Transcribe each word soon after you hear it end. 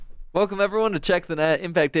Welcome, everyone, to Check the Net,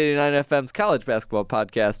 Impact 89 FM's college basketball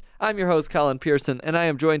podcast. I'm your host, Colin Pearson, and I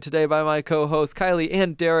am joined today by my co-hosts, Kylee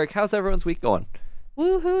and Derrick. How's everyone's week going?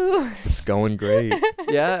 Woohoo! It's going great.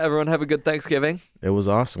 Yeah, everyone have a good Thanksgiving? It was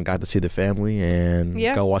awesome. Got to see the family and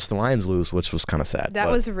go watch the Lions lose, which was kind of sad. That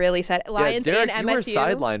was really sad. Lions Derrick, and you MSU. were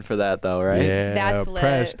sidelined for that, though, right? Yeah, That's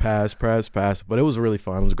lit. press. But it was really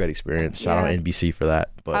fun. It was a great experience. Shout out NBC for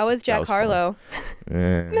that. But How was Jack Harlow?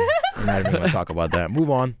 I'm not even going to talk about that. Move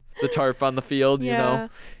on. The tarp on the field, you know?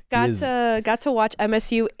 Got to watch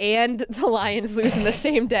MSU and the Lions lose in the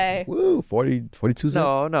same day. Woo, 42 zip.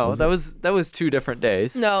 No, that was 2 different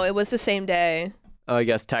days. No, it was the same day. Oh, I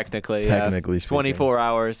guess technically speaking. 24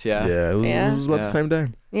 hours, yeah. Yeah, it was about the same day.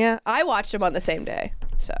 Yeah, I watched them on the same day,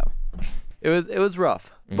 so. It was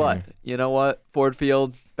rough, but you know what? Ford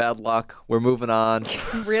Field, bad luck. We're moving on.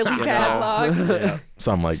 Really bad luck. Yeah,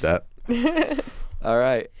 something like that. All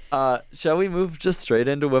right. Shall we move just straight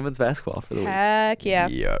into women's basketball for the week? Heck yeah.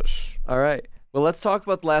 Yes. All right. Well, let's talk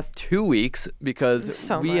about the last 2 weeks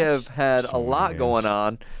because we have had a lot going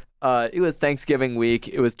on. It was Thanksgiving week.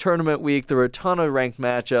 It was tournament week. There were a ton of ranked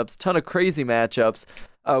matchups, ton of crazy matchups.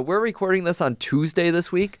 We're recording this on Tuesday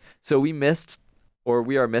this week, so we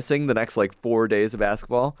are missing the next 4 days of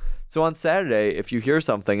basketball. So on Saturday, if you hear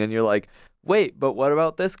something and you're like, wait, but what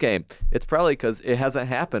about this game? It's probably because it hasn't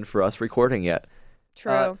happened for us recording yet.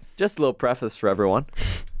 True. Just a little preface for everyone.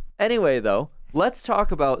 Anyway, though, let's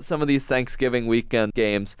talk about some of these Thanksgiving weekend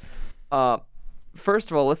games. First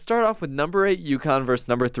of all, let's start off with number 8 UConn versus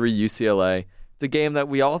number 3 UCLA. The game that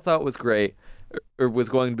we all thought was great, or was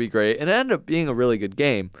going to be great, and it ended up being a really good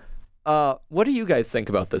game. What do you guys think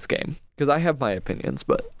about this game? Because I have my opinions,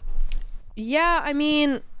 but... Yeah, I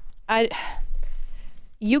mean,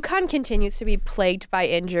 UConn continues to be plagued by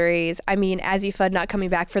injuries. I mean, Azifud not coming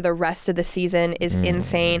back for the rest of the season is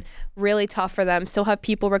insane. Really tough for them. Still have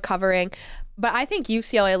people recovering. But I think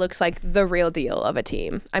UCLA looks like the real deal of a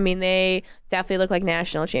team. I mean, they definitely look like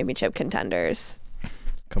national championship contenders.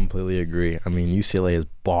 Completely agree. I mean, UCLA is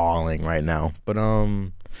balling right now. But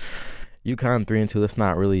UConn 3-2, that's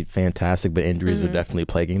not really fantastic, but injuries are definitely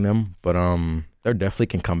plaguing them. But they definitely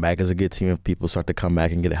can come back as a good team if people start to come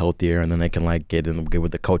back and get healthier, and then they can get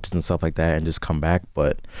with the coaches and stuff like that and just come back.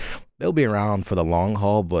 But they'll be around for the long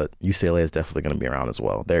haul, but UCLA is definitely going to be around as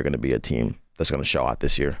well. They're going to be a team that's going to show out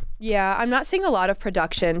this year. Yeah, I'm not seeing a lot of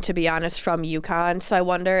production, to be honest, from UConn, so I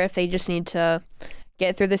wonder if they just need to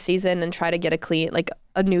get through the season and try to get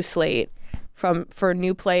a new slate for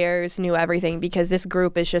new players, new everything, because this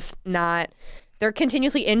group is just not, they're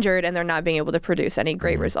continuously injured and they're not being able to produce any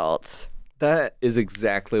great results. That is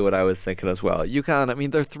exactly what I was thinking as well. UConn, I mean,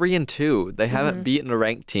 they're 3-2. They haven't beaten a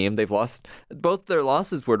ranked team. They've lost. Both their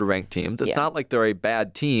losses were to ranked teams. It's not like they're a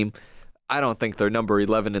bad team. I don't think they're number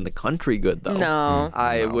 11 in the country good, though. No.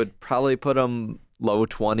 I would probably put them low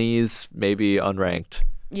 20s, maybe unranked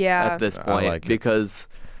at this point, because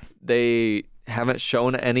they haven't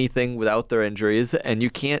shown anything without their injuries, and you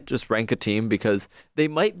can't just rank a team because they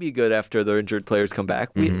might be good after their injured players come back.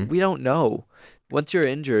 We don't know. Once you're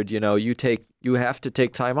injured, you have to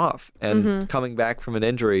take time off, and coming back from an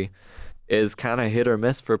injury is kind of hit or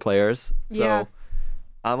miss for players. So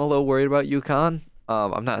I'm a little worried about UConn.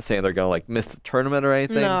 I'm not saying they're gonna miss the tournament or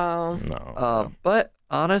anything. No. But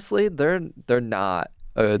honestly, they're not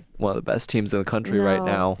one of the best teams in the country right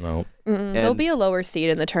now. No. They'll be a lower seed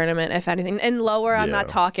in the tournament, if anything. And lower, I'm not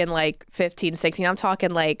talking 15, 16. I'm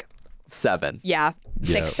talking 7. Yeah,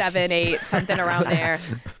 6, 7, 8, something around there.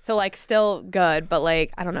 So still good, but I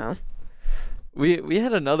don't know. We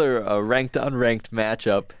had another ranked unranked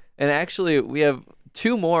matchup, and actually we have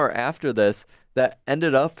 2 more after this that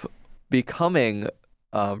ended up becoming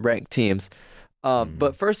ranked teams.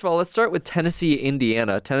 But first of all, let's start with Tennessee,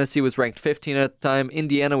 Indiana. Tennessee was ranked 15 at the time.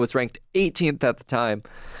 Indiana was ranked 18th at the time.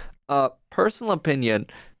 Personal opinion.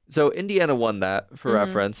 So Indiana won that, for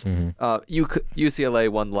reference. UCLA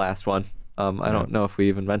won the last one. I don't know if we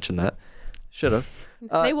even mentioned that. Should have.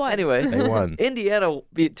 They won. Anyway, They won. Indiana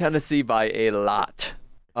beat Tennessee by a lot.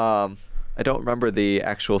 I don't remember the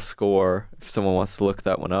actual score. If someone wants to look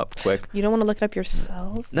that one up quick. You don't want to look it up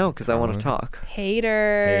yourself? No, because I want to talk.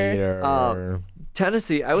 Hater.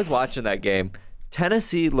 Tennessee, I was watching that game.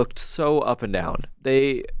 Tennessee looked so up and down.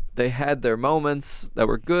 They had their moments that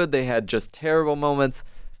were good. They had just terrible moments.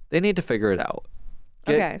 They need to figure it out.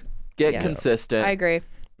 Get consistent. I agree.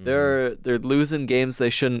 They're losing games they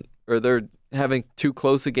shouldn't, or they're having too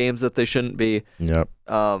close of games that they shouldn't be. Yep.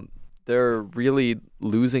 They're really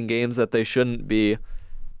losing games that they shouldn't be,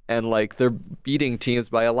 and they're beating teams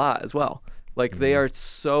by a lot as well. They are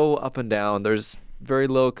so up and down. There's very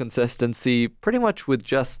low consistency, pretty much with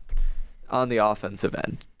just on the offensive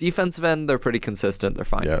end. Defensive end, they're pretty consistent. They're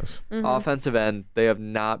fine. Yes. Offensive end, they have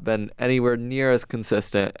not been anywhere near as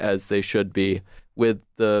consistent as they should be with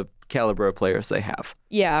the caliber of players they have.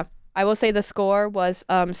 Yeah. I will say the score was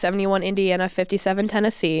 71 Indiana, 57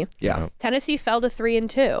 Tennessee. Yeah. Tennessee fell to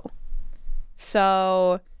 3-2.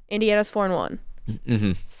 So Indiana's 4-1.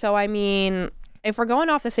 Mm-hmm. So, I mean, if we're going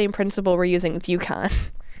off the same principle we're using with UConn,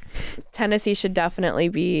 Tennessee should definitely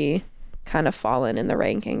be kind of fallen in the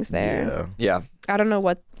rankings there. Yeah. I don't know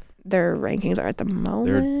what their rankings are at the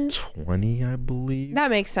moment. They're 20, I believe. That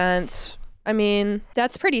makes sense. I mean,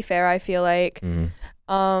 that's pretty fair, I feel like.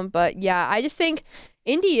 But yeah, I just think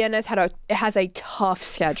Indiana's has a tough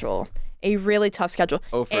schedule. A really tough schedule.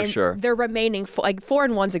 Oh, for sure. They're remaining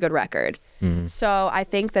 4-1's a good record. So I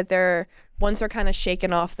think that once they're kind of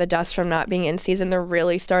shaken off the dust from not being in season, they're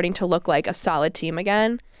really starting to look like a solid team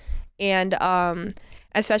again. And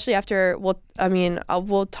especially after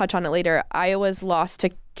we'll touch on it later. Iowa's lost to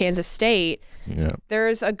Kansas State. Yeah.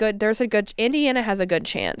 Indiana has a good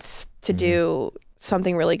chance to do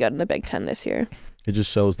something really good in the Big Ten this year. It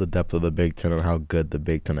just shows the depth of the Big Ten and how good the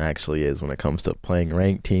Big Ten actually is when it comes to playing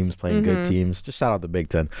ranked teams, playing good teams. Just shout out the Big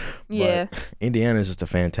Ten. Yeah. But Indiana is just a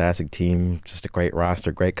fantastic team, just a great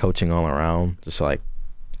roster, great coaching all around. Just like,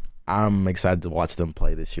 I'm excited to watch them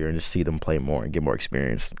play this year and just see them play more and get more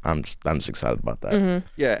experience. I'm just excited about that.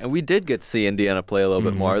 Yeah, and we did get to see Indiana play a little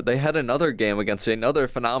bit more. They had another game against another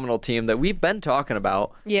phenomenal team that we've been talking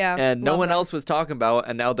about. Yeah. And no one else was talking about,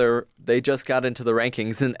 and now they just got into the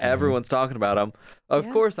rankings, and everyone's talking about them. Of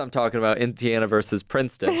course I'm talking about Indiana versus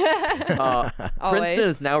Princeton. Princeton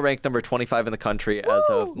is now ranked number 25 in the country as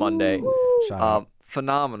of Monday.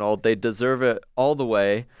 Phenomenal. They deserve it all the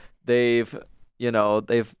way. They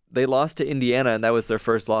lost to Indiana, and that was their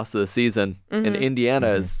first loss of the season. And Indiana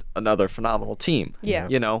is another phenomenal team. Yeah.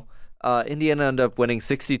 Indiana ended up winning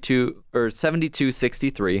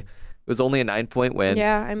 72-63. It was only a 9-point win.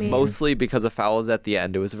 Yeah, I mean, mostly because of fouls at the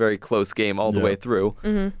end. It was a very close game all the way through.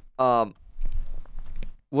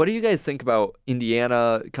 What do you guys think about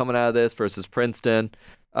Indiana coming out of this versus Princeton?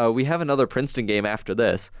 We have another Princeton game after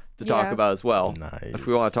this to talk about as well. Nice. If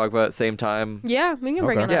we want to talk about it at the same time. Yeah, we can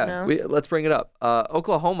bring it up now. Let's bring it up.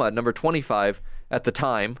 Oklahoma, number 25 at the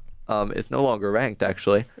time, is no longer ranked,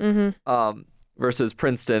 actually, versus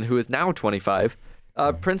Princeton, who is now 25.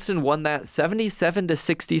 Princeton won that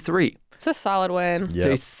 77-63. It's a solid win. It's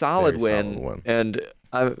a solid win. And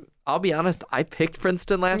I'll be honest, I picked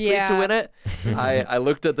Princeton last week to win it. I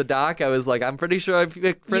looked at the doc. I was like, I'm pretty sure I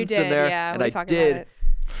picked Princeton there. Yeah, and I did.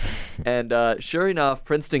 And sure enough,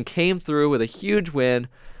 Princeton came through with a huge win.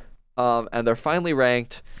 And they're finally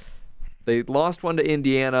ranked. They lost one to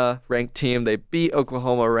Indiana, ranked team. They beat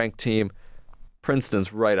Oklahoma, ranked team.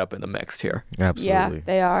 Princeton's right up in the mix here. Absolutely. Yeah,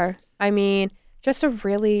 they are. I mean, just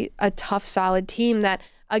a tough, solid team that,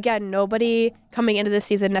 again, nobody coming into this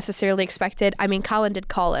season necessarily expected. I mean, Colin did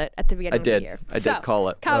call it at the beginning of the year. I did call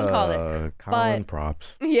it. Colin called it. Colin,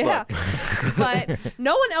 props. Yeah. But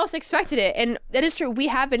no one else expected it. And that is true. We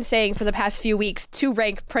have been saying for the past few weeks to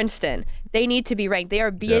rank Princeton. They need to be ranked. They are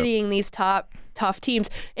beating these tough teams.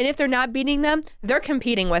 And if they're not beating them, they're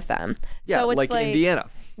competing with them. Yeah, so it's like Indiana.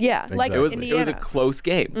 Yeah, Exactly. like It was a close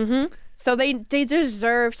game. So they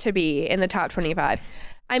deserve to be in the top 25.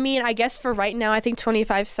 I mean, I guess for right now, I think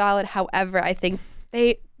 25 solid. However, I think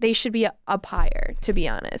they should be up higher, to be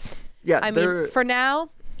honest. Yeah, I mean, for now,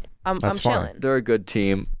 I'm chilling. They're a good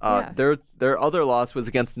team. Their other loss was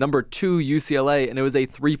against number 2 UCLA, and it was a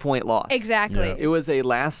 3-point loss. Exactly. Yeah. It was a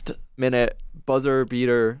last-minute buzzer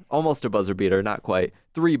beater, almost a buzzer beater, not quite,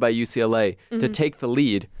 3 by UCLA to take the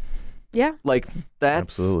lead. Yeah. Like,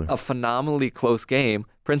 that's a phenomenally close game.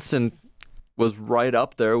 Princeton was right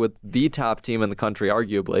up there with the top team in the country,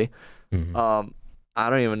 arguably. I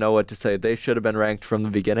don't even know what to say. They should have been ranked from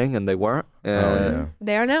the beginning, and they weren't.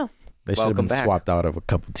 They are now. They should have been swapped out of a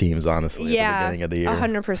couple teams, honestly, at the beginning of the year.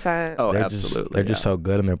 100%. Oh, absolutely. They're just so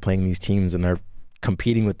good, and they're playing these teams, and they're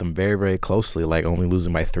competing with them very, very closely. Like, only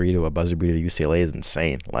losing by 3 to a buzzer beater to UCLA is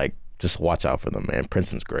insane. Like, just watch out for them, man.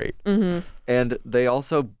 Princeton's great. And they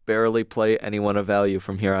also barely play anyone of value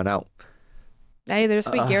from here on out. Hey, they're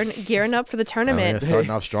just gearing up for the tournament. Starting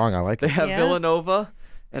off strong. I like it. They have Villanova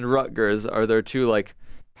and Rutgers are their 2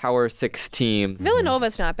 Power 6 teams.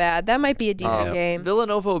 Villanova's not bad. That might be a decent game.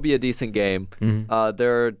 Villanova will be a decent game.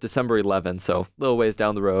 They're December 11th, so a little ways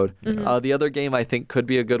down the road. The other game I think could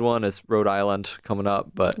be a good one is Rhode Island coming up.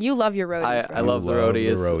 But you love your roadies. I love the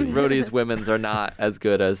roadies. Roadies women's are not as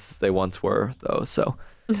good as they once were, though. So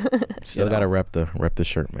still gotta rep the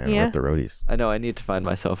shirt, man. Rep the roadies. I know. I need to find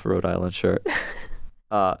myself a Rhode Island shirt.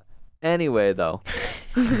 Anyway, though.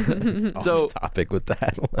 So off topic with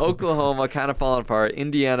that one. Oklahoma kind of falling apart.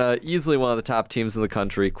 Indiana, easily one of the top teams in the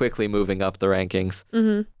country, quickly moving up the rankings.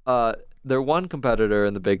 Mm-hmm. They're one competitor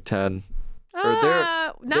in the Big Ten.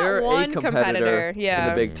 Not one competitor in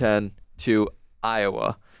the Big Ten to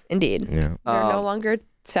Iowa. Indeed. Yeah. They're no longer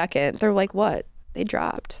second. They're like, what? They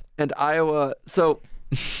dropped. And Iowa, so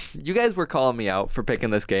you guys were calling me out for picking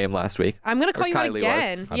this game last week. I'm going to call you out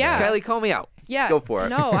again. Yeah. Kylee, call me out. Yeah. Go for it.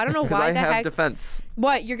 No, I don't know why I the have heck. defense.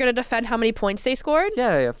 What? You're going to defend how many points they scored? Yeah,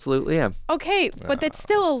 I absolutely am. Okay, but that's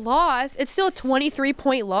still a loss. It's still a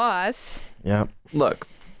 23-point loss. Yeah. Look.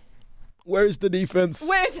 Where's the defense?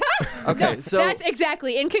 Okay, no, so that's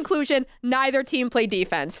exactly. In conclusion, neither team played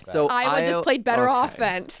defense. So Iowa just played better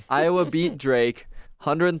offense. Iowa beat Drake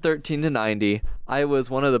 113-90. Iowa is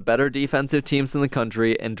one of the better defensive teams in the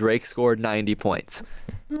country, and Drake scored 90 points.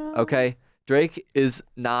 Okay? Drake is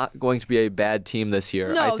not going to be a bad team this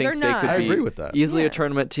year. No, I think they're not. I agree with that. Easily a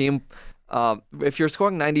tournament team. If you're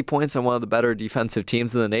scoring 90 points on one of the better defensive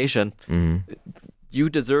teams in the nation, you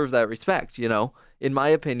deserve that respect, you know? In my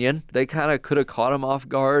opinion, they kind of could have caught him off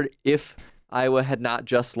guard if Iowa had not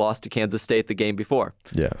just lost to Kansas State the game before.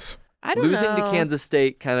 Yes. I don't know. Losing to Kansas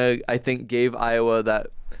State kind of, I think, gave Iowa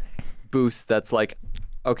that boost that's like,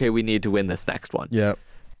 okay, we need to win this next one. Yeah.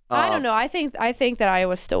 I don't know. I think that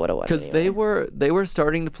Iowa still would have won. Because anyway. they were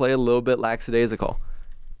starting to play a little bit lackadaisical.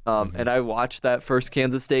 And I watched that first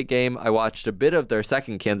Kansas State game. I watched a bit of their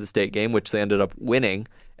second Kansas State game, which they ended up winning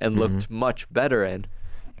and looked much better in.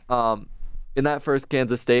 In that first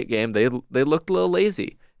Kansas State game, they looked a little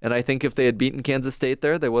lazy. And I think if they had beaten Kansas State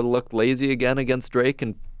there, they would have looked lazy again against Drake,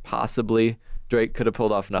 and possibly Drake could have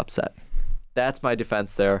pulled off an upset. That's my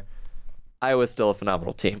defense there. Iowa's still a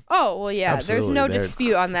phenomenal team. Oh, well, yeah. Absolutely. There's no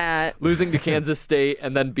dispute on that. Losing to Kansas State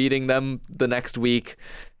and then beating them the next week.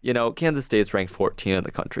 You know, Kansas State's ranked 14 in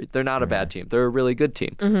the country. They're not a bad team. They're a really good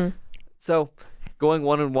team. So going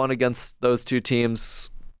 1-1 against those two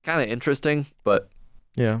teams, kind of interesting, but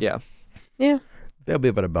Yeah. They'll be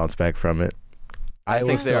able to bounce back from it. I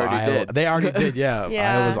think they already did. They already did, yeah.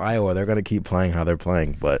 Iowa's Iowa. They're going to keep playing how they're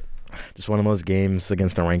playing, but just one of those games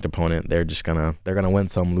against a ranked opponent. They're gonna win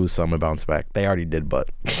some, lose some, and bounce back. They already did, but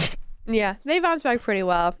yeah, they bounced back pretty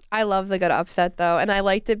well. I love the good upset though, and I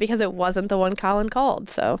liked it because it wasn't the one Colin called.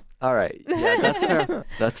 So all right, yeah, that's fair.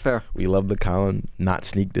 That's fair. We love the Colin, not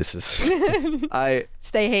sneak disses.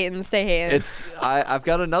 Stay hating. I've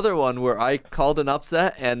got another one where I called an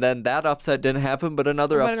upset, and then that upset didn't happen, but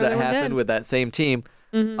another upset happened with that same team.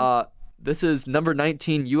 This is number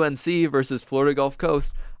 19 UNC versus Florida Gulf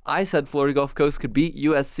Coast. I said Florida Gulf Coast could beat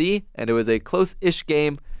USC, and it was a close-ish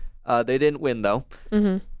game. They didn't win, though.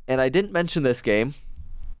 And I didn't mention this game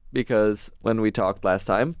because when we talked last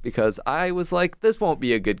time, because I was like, this won't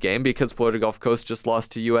be a good game because Florida Gulf Coast just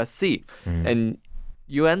lost to USC. And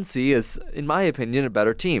UNC is, in my opinion, a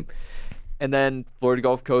better team. And then Florida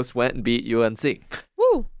Gulf Coast went and beat UNC.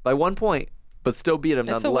 Woo! By 1 point, but still beat them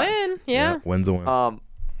nonetheless. That's a win, yeah. Win's a win.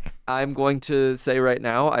 I'm going to say right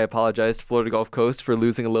now, I apologize to Florida Gulf Coast for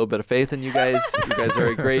losing a little bit of faith in you guys. You guys are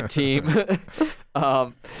a great team.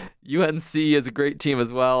 UNC is a great team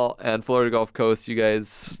as well, and Florida Gulf Coast, you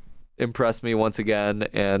guys impressed me once again,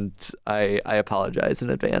 and I apologize in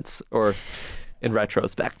advance or in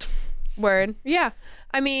retrospect. Word. Yeah.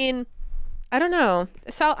 I mean, I don't know.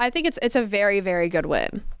 So I think it's a very, very good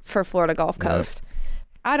win for Florida Gulf Coast.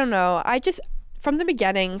 I don't know. I just, from the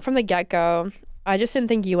beginning, from the get-go, I just didn't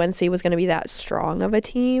think UNC was going to be that strong of a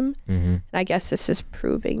team. And I guess this is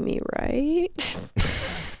proving me right.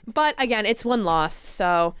 But again, it's one loss,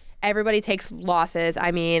 so everybody takes losses. I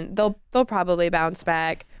mean, they'll probably bounce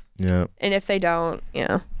back. Yeah. And if they don't,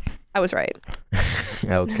 I was right.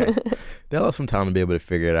 Okay. They'll have some time to be able to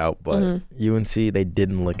figure it out, but UNC, they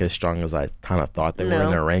didn't look as strong as I kind of thought they were,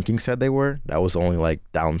 and their rankings said they were. That was the only like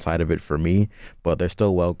downside of it for me, but they're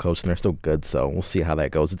still well coached and they're still good, so we'll see how that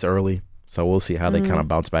goes. It's early. So we'll see how they kind of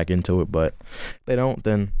bounce back into it. But if they don't,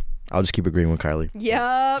 then I'll just keep agreeing with Kylee.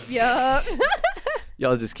 Yup.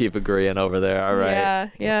 Y'all just keep agreeing over there. All right.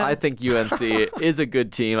 Yeah. I think UNC is a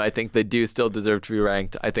good team. I think they do still deserve to be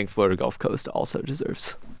ranked. I think Florida Gulf Coast also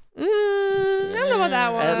deserves. I don't know about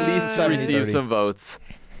that one. At least receive some votes.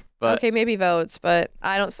 But okay, maybe votes, but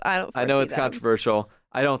I don't. I know it's controversial.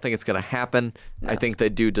 I don't think it's going to happen. No. I think they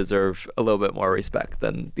do deserve a little bit more respect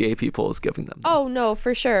than the AP poll is giving them. Oh no,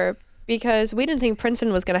 for sure. Because we didn't think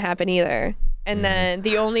Princeton was going to happen either. And then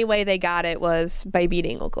the only way they got it was by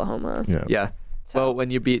beating Oklahoma. Yeah. So, well,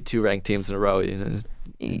 when you beat two ranked teams in a row,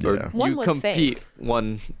 one you compete.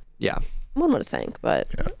 One would think,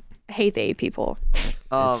 but I hate the AP poll.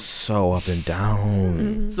 It's so up and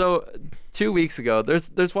down. So 2 weeks ago,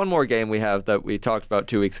 there's one more game we have that we talked about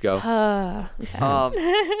 2 weeks ago.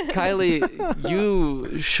 Kylee,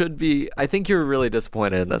 you should be. I think you're really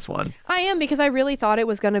disappointed in this one. I am, because I really thought it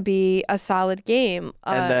was going to be a solid game,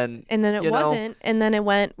 and then it wasn't, and then it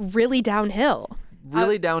went really downhill.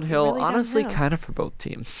 Really downhill, honestly, kind of for both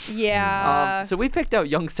teams. Yeah. So we picked out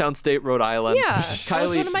Youngstown State, Rhode Island. Yeah.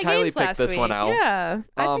 Kylee picked this one out. Yeah,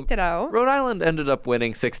 I picked it out. Rhode Island ended up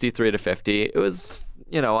winning 63-50. It was,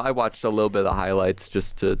 I watched a little bit of the highlights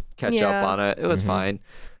just to catch up on it. It was fine.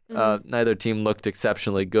 Neither team looked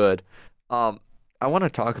exceptionally good. I want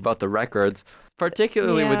to talk about the records,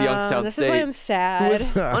 particularly with Youngstown State. This is why I'm sad.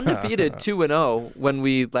 Who was undefeated 2-0 when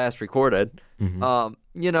we last recorded.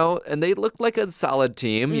 And they looked like a solid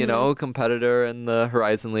team, competitor in the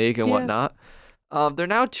Horizon League and whatnot. They're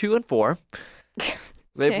now 2-4.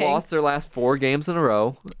 They've lost their last 4 games in a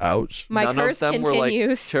row. Ouch. None of them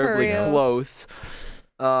were terribly close.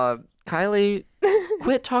 Kylee,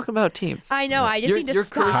 quit talking about teams. I know. I just need to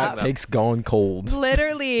stop. Hot takes going cold.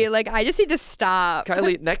 Literally, I just need to stop.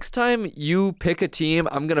 Kylee, next time you pick a team,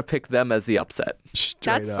 I'm gonna pick them as the upset.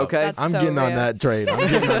 Straight up. Okay, I'm getting on that train. I'm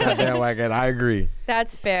getting on that bandwagon. I agree.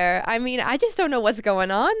 That's fair. I mean, I just don't know what's going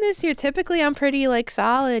on this year. Typically, I'm pretty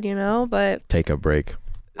solid, but take a break.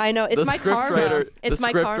 I know. It's my karma. The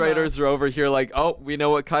script writers are over here we know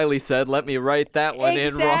what Kylee said. Let me write that one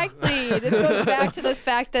in wrong. Exactly. This goes back to the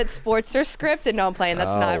fact that sports are scripted. No, I'm playing.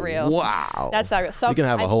 That's not real. Wow. That's not real. We can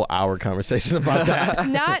have a whole hour conversation about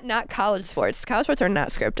that. Not college sports. College sports are not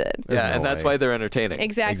scripted. That's why they're entertaining.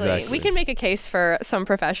 Exactly. We can make a case for some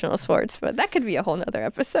professional sports, but that could be a whole nother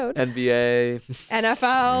episode. NBA.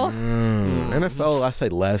 NFL. NFL, I say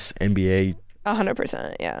less. NBA.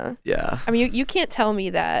 100%, yeah. Yeah. I mean, you can't tell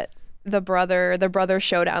me that the brother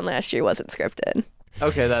showdown last year wasn't scripted.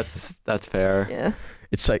 Okay, that's fair. Yeah.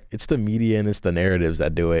 It's the media and it's the narratives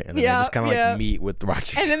that do it, and then they just kind of meet with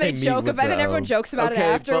watching. And then they joke about it, and everyone jokes about it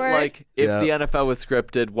afterward. But if the NFL was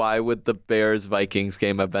scripted, why would the Bears-Vikings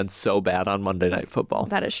game have been so bad on Monday Night Football?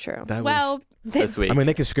 That is true. This week. I mean,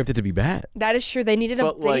 they can script it to be bad. That is true. They needed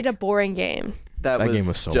a boring game. That game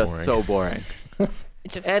was so boring.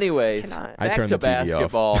 Anyways, back to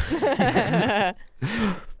basketball.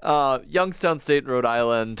 Youngstown State, Rhode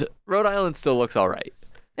Island. Rhode Island still looks all right.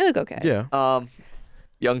 They look okay. Yeah.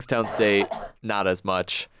 Youngstown State, not as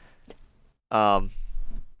much. That's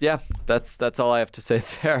all I have to say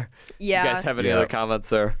there. Yeah. You guys have any other comments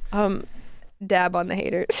there? Dab on the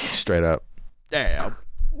haters. Straight up. Damn.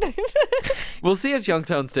 We'll see if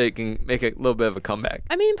Youngstown State can make a little bit of a comeback.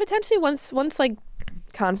 I mean, potentially once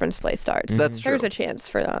conference play starts. That's true. There's a chance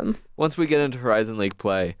for them. Once we get into Horizon League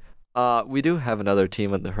play, we do have another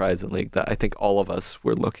team in the Horizon League that I think all of us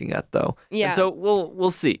were looking at, though. Yeah. And so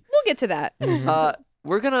we'll see. We'll get to that.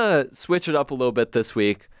 We're gonna switch it up a little bit this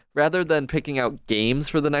week. Rather than picking out games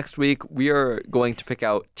for the next week, we are going to pick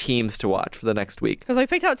out teams to watch for the next week. Because we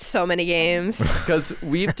picked out so many games. Because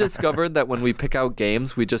we've discovered that when we pick out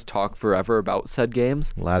games, we just talk forever about said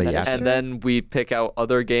games. A lot of And then we pick out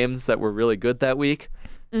other games that were really good that week.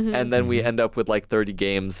 And then we end up with 30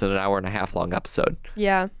 games in an hour and a half long episode.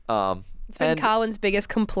 Yeah. It's been Colin's biggest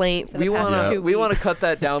complaint for the past 2 weeks. We want to cut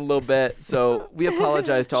that down a little bit, so we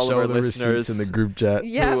apologize to all of our listeners in the group chat.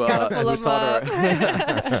 Yeah, gotta pull them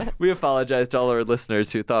up. We apologize to all our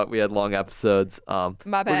listeners who thought we had long episodes.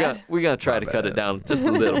 My bad. We're gonna try to cut it down just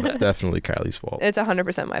a little bit. It's definitely Kylie's fault. It's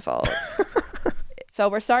 100% my fault. So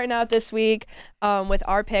we're starting out this week with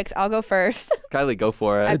our picks. I'll go first. Kylee, go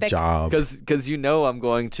for it. Good job. Because I'm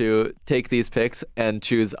going to take these picks and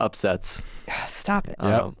choose upsets. Stop it.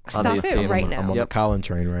 Stop it teams. right now. I'm on the Colin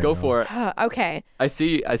train right now. Go for it. Okay. I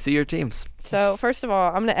see your teams. So first of all,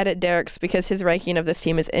 I'm going to edit Derrick's because his ranking of this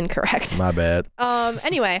team is incorrect. My bad.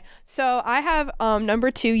 Anyway, so I have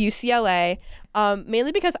number 2 UCLA.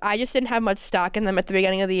 Mainly because I just didn't have much stock in them at the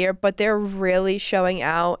beginning of the year, but they're really showing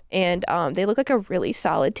out, and they look like a really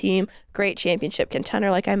solid team. Great championship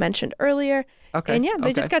contender, like I mentioned earlier. Okay. And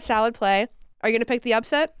they just got solid play. Are you gonna pick the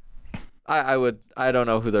upset? I would. I don't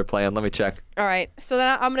know who they're playing. Let me check. All right. So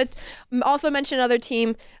then I'm gonna also mention another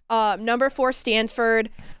team. Number 4 Stanford.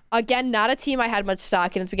 Again, not a team I had much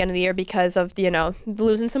stock in at the beginning of the year because of,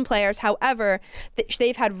 losing some players. However,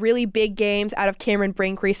 they've had really big games out of Cameron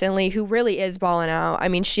Brink recently, who really is balling out. I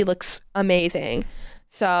mean, she looks amazing.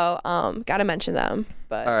 So, got to mention them.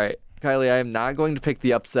 But all right, Kylee, I am not going to pick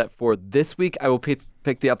the upset for this week. I will pick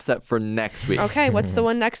the upset for next week. Okay, what's the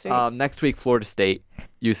one next week? Next week, Florida State,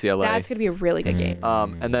 UCLA. That's going to be a really good game.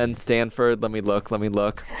 And then Stanford, let me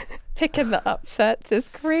look. Picking the upsets is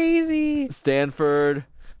crazy. Stanford.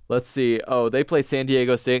 Let's see. Oh, they play San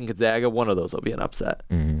Diego State and Gonzaga. One of those will be an upset.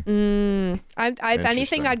 If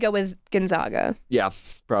anything, I'd go with Gonzaga. Yeah,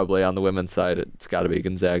 probably on the women's side, it's got to be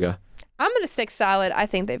Gonzaga. I'm going to stick solid. I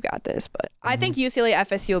think they've got this, but I think UCLA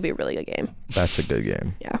FSU will be a really good game. That's a good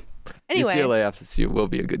game. Yeah. Anyway. UCLA FSU will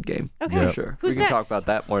be a good game. Okay. For sure. Who's we can talk about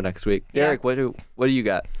that more next week. Derrick, what do you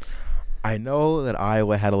got? I know that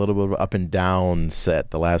Iowa had a little bit of an up and down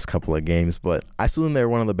set the last couple of games, but I still think they're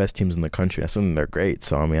one of the best teams in the country. I still think they're great.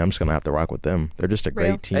 So, I mean, I'm just going to have to rock with them. They're just a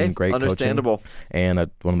great team, great understandable. coaching,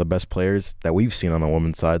 and one of the best players that we've seen on the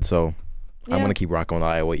women's side. So, I'm going to keep rocking with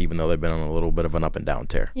Iowa, even though they've been on a little bit of an up and down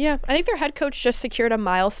tear. Yeah. I think their head coach just secured a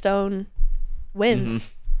milestone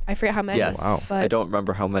wins. I forget how many. Yes. Wow. I don't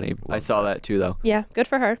remember how many. I saw that too, though. Yeah. Good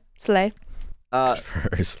for her. Slay. Good for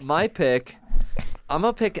her. My pick... I'm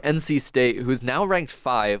going to pick NC State, who's now ranked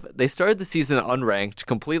 5. They started the season unranked,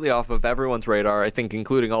 completely off of everyone's radar, I think,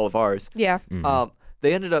 including all of ours. Yeah.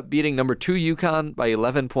 They ended up beating number 2 UConn by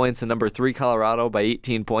 11 points and number 3 Colorado by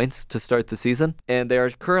 18 points to start the season. And they are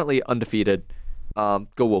currently undefeated. Go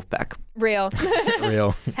Wolfpack. Real.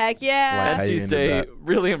 Heck yeah. NC State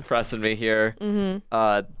really impressing me here.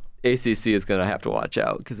 ACC is going to have to watch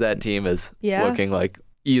out because that team is looking like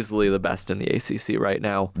easily the best in the ACC right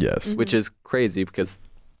now. Yes. Which is crazy because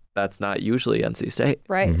that's not usually NC State.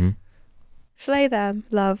 Right. Slay them.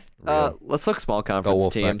 Love. Let's look small conference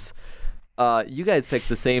teams. You guys picked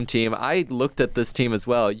the same team. I looked at this team as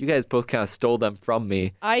well. You guys both kind of stole them from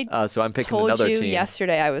me. So I'm picking another team. I told you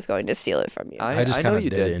yesterday I was going to steal it from you. I just kind of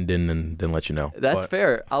did it and didn't let you know. That's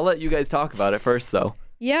fair. I'll let you guys talk about it first, though.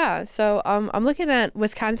 Yeah. So I'm looking at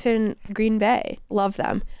Wisconsin Green Bay. Love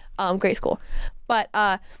them. Great school. But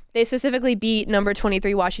they specifically beat number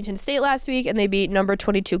 23 Washington State last week, and they beat number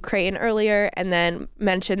 22 Creighton earlier, and then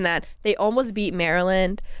mentioned that they almost beat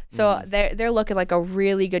Maryland. So they're looking like a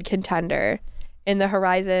really good contender in the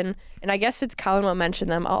horizon. And I guess since Colin will mention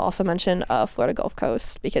them, I'll also mention Florida Gulf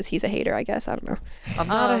Coast because he's a hater, I guess. I don't know. I'm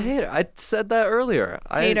not a hater. I said that earlier.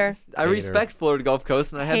 Hater. I respect Florida Gulf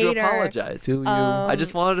Coast, and I had to apologize. To you. I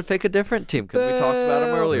just wanted to pick a different team because we talked about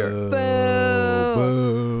them earlier.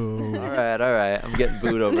 Boo. All right. I'm getting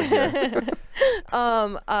booed over here.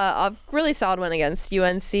 A really solid win against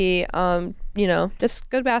UNC. Just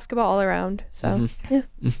good basketball all around. So, yeah.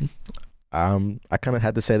 I kind of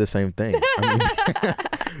had to say the same thing. I mean,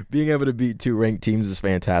 being able to beat 2 ranked teams is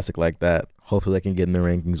fantastic like that. Hopefully they can get in the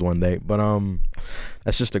rankings one day. But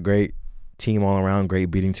that's just a great team all around, great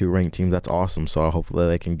beating 2 ranked teams. That's awesome. So hopefully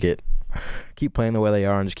they can keep playing the way they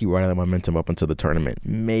are and just keep riding the momentum up into the tournament.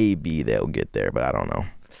 Maybe they'll get there, but I don't know.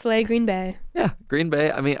 Slay Green Bay. Yeah, Green Bay.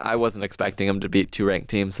 I mean, I wasn't expecting them to beat 2 ranked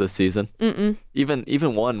teams this season.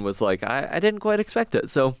 Even one was like, I didn't quite expect it.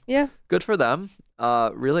 So yeah, good for them.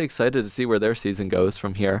 Really excited to see where their season goes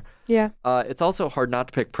from here. Yeah. It's also hard not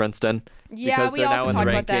to pick Princeton because they're now in the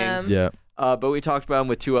rankings. Yeah. But we talked about them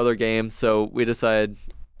with 2 other games, so we decided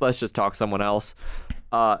let's just talk someone else.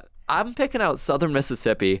 I'm picking out Southern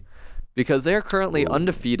Mississippi because they're currently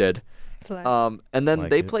undefeated. And then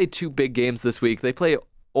they play 2 big games this week. They play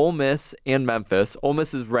Ole Miss and Memphis. Ole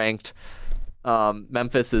Miss is ranked.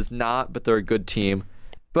 Memphis is not, but they're a good team.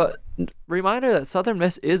 But reminder that Southern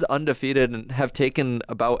Miss is undefeated and have taken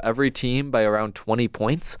about every team by around 20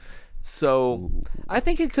 points. So I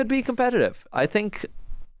think it could be competitive. I think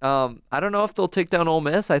I don't know if they'll take down Ole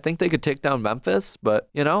Miss. I think they could take down Memphis, but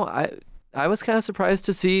I was kind of surprised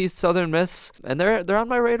to see Southern Miss, and they're on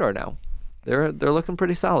my radar now. They're looking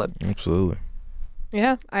pretty solid. Absolutely.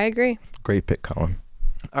 Yeah, I agree. Great pick, Colin.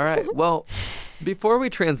 All right. Well, before we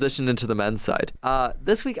transition into the men's side,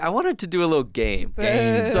 this week I wanted to do a little game.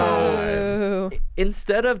 Game time.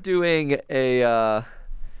 Instead of doing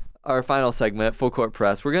our final segment, Full Court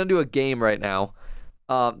Press, we're going to do a game right now.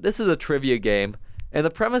 This is a trivia game. And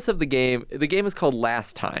the premise of the game is called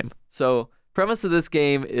Last Time. So premise of this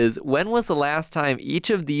game is, when was the last time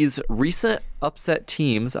each of these recent upset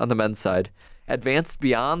teams on the men's side advanced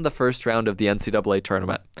beyond the first round of the NCAA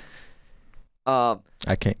tournament?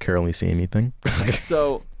 I can't currently see anything.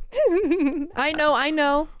 So I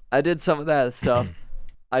know. I did some of that stuff.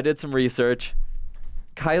 I did some research.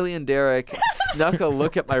 Kylee and Derrick snuck a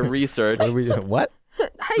look at my research. What?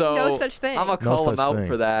 So no such thing. I'm going to call them out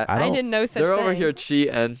for that. I didn't know such thing. They're over here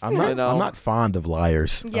cheating. I'm not fond of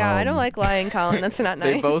liars. Yeah, I don't like lying, Colin. That's not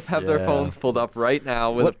nice. They both have their phones pulled up right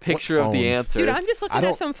now with a picture of the answers. Dude, I'm just looking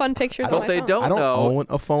at some fun pictures on my phone. They don't know. I don't own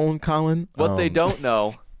a phone, Colin. What they don't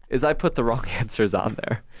know is I put the wrong answers on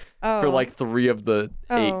there for like 3 of the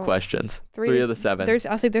 8 questions. 3 of the 7. I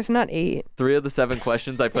was like, there's not 8. 3 of the 7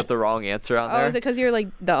 questions, I put the wrong answer on there. Oh, is it because you're like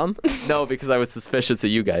dumb? No, because I was suspicious of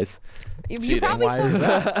you guys. You probably why is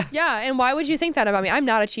that? Yeah, and why would you think that about me? I'm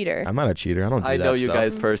not a cheater. I'm not a cheater. I don't do that I know you stuff.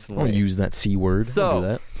 guys personally. I don't use that C word. So, I don't do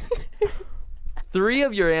that. 3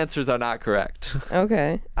 of your answers are not correct.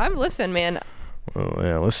 Okay. Listen, man. Oh,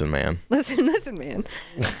 yeah, listen, man. Listen, man.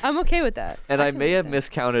 I'm okay with that. And I may have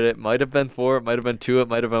miscounted it. Might have been 4. It might have been 2. It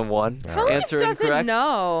might have been 1. Colin Answer just incorrect. doesn't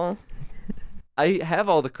know. I have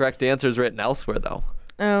all the correct answers written elsewhere, though.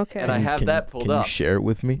 Okay. And I have that pulled up. Can you share it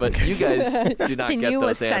with me? But you guys do not get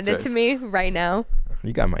those answers. Can you send it to me right now?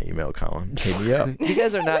 You got my email, Colin. Hit me up. You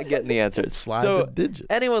guys are not getting the answers. Slide the digits.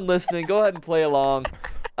 Anyone listening, go ahead and play along.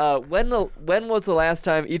 When was the last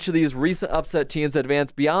time each of these recent upset teams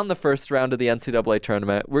advanced beyond the first round of the NCAA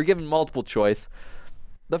tournament? We're given multiple choice.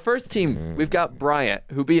 The first team, we've got Bryant,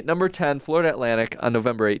 who beat number 10 Florida Atlantic on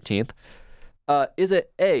November 18th. Is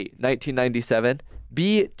it A, 1997,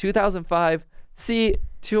 B, 2005, C,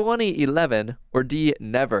 2011, or D,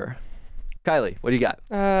 never? Kylee, what do you got?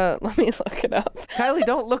 Let me look it up. Kylee,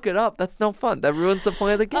 don't look it up. That's no fun. That ruins the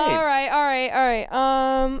point of the game. All right.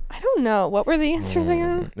 I don't know. What were the answers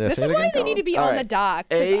again? Yeah, This is why they need to be on the dock,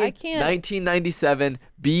 because A, I can't. 1997,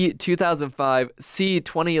 B, 2005, C,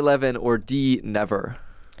 2011, or D, never?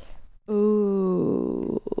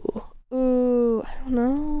 Ooh, I don't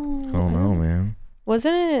know. I don't know, man.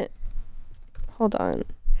 Wasn't it? Hold on.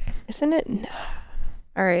 Isn't it? No.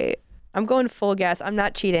 All right. I'm going full guess. I'm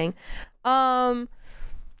not cheating. I'll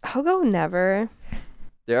go never.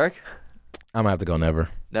 Derrick? I'm going to have to go never.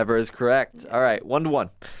 Never is correct. All right, 1-1.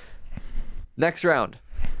 Next round.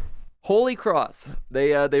 Holy Cross.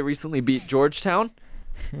 They recently beat Georgetown.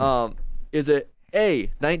 Is it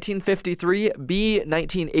A, 1953, B,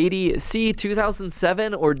 1980, C,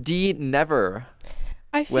 2007, or D, never?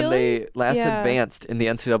 I feel when they last yeah. advanced in the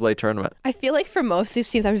NCAA tournament. I feel like for most of these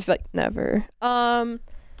teams, I'm just like, never. I'll go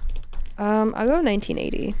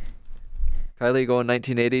 1980. Kylee going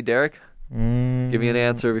 1980. Derrick? Give me an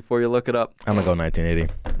answer before you look it up. I'm going to go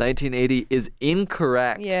 1980. 1980 is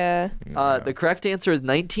incorrect. Yeah. The correct answer is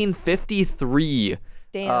 1953.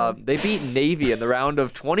 Damn. They beat Navy in the round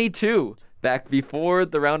of 22. Back before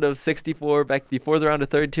the round of 64, back before the round of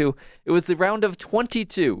 32. It was the round of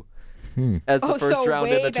 22 as the first round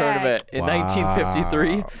in the tournament in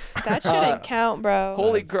 1953. That shouldn't count, bro.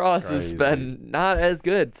 Holy Cross has been not as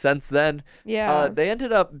good since then. Yeah. They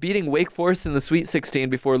ended up beating Wake Forest in the Sweet 16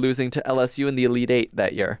 before losing to LSU in the Elite 8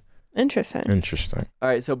 that year. Interesting. All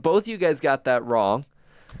right, so both you guys got that wrong.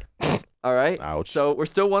 All right. Ouch. So we're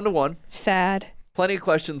still 1-1. Sad. Plenty of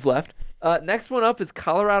questions left. Next one up is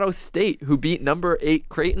Colorado State, who beat number 8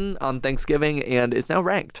 Creighton on Thanksgiving and is now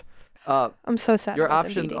ranked. I'm so sad. Your about them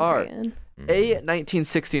options beating are Creighton. A,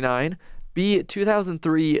 1969, B,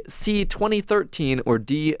 2003, C, 2013, or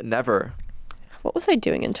D, never. What was I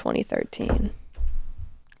doing in 2013?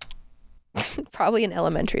 Probably in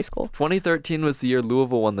elementary school. 2013 was the year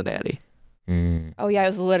Louisville won the Natty. Oh yeah, I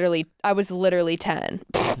was literally 10.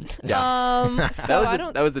 Yeah. So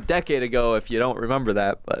that was a decade ago if you don't remember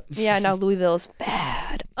that, but yeah, now Louisville's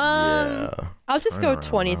bad. I'll just go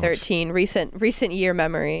 2013, recent year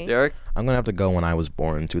memory. Derrick? I'm going to have to go when I was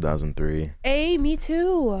born in 2003. Hey, me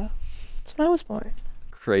too. That's when I was born.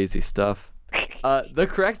 Crazy stuff. The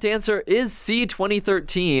correct answer is C,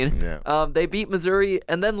 2013. Yeah. They beat Missouri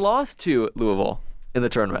and then lost to Louisville in the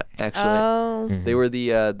tournament, actually. Oh. They were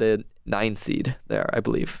the 9 seed there, I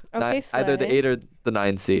believe. Okay, either the 8 or the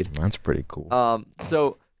 9 seed. That's pretty cool.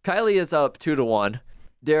 So Kylee is up 2-1.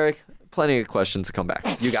 Derrick, plenty of questions to come back.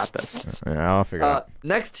 You got this. Yeah, I'll figure it out.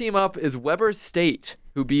 Next team up is Weber State,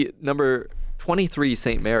 who beat number 23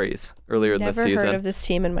 St. Mary's earlier this season. Never heard of this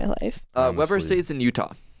team in my life. Weber State's in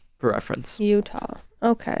Utah, for reference. Utah.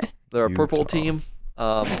 Okay. They're a purple team.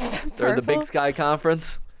 They're in the Big Sky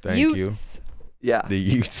Conference. Thank you. Yeah. The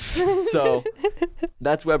Utes. So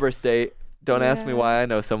that's Weber State. Don't ask me why I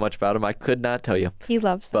know so much about them. I could not tell you. He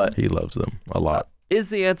loves them. But He loves them a lot. Is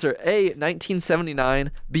the answer A, 1979,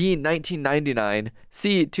 B, 1999,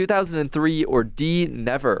 C, 2003, or D,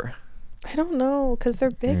 never? I don't know, because they're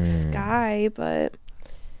Big Sky, but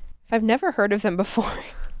I've never heard of them before.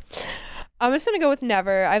 I'm just going to go with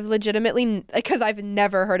never. Because I've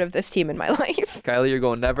never heard of this team in my life. Kylee, you're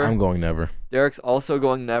going never? I'm going never. Derrick's also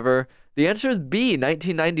going never. The answer is B,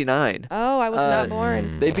 1999. Oh, I was not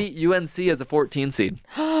born. They beat UNC as a 14 seed.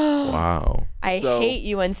 Wow. I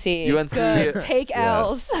hate UNC. UNC Good. Take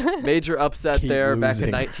L's. Major upset Keep there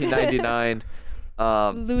losing. back in 1999.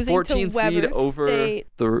 Losing 14 to Weber seed over State.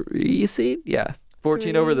 3 seed? Yeah.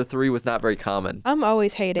 14 over the 3 was not very common. I'm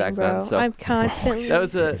always hating, back bro. then, so. I'm constantly.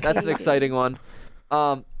 That's an exciting one.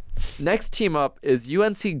 Next team up is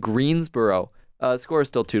UNC Greensboro. Score is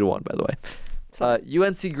still 2-1, by the way.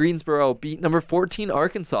 UNC Greensboro beat number 14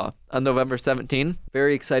 Arkansas on November 17.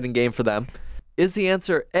 Very exciting game for them. Is the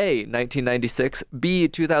answer A, 1996, B,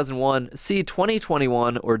 2001, C,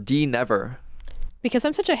 2021, or D, never? Because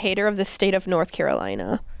I'm such a hater of the state of North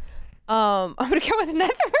Carolina. I'm going to go with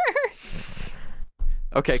Never.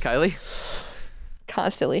 Okay, Kylee.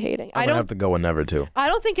 Constantly hating. I don't have to go with Never too. I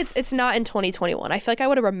don't think it's not in 2021. I feel like I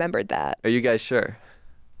would have remembered that. Are you guys sure?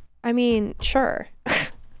 I mean, sure.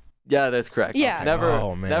 Yeah, that's correct. Yeah.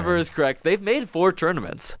 Okay. Never is correct. They've made 4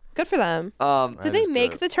 tournaments. Good for them. Did they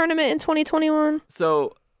make the tournament in 2021?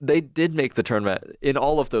 So they did make the tournament in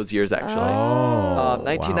all of those years, actually.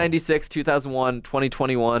 1996, 2001,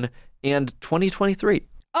 2021, and 2023.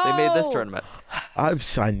 They made this tournament. I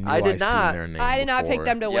did not. Their name I did not pick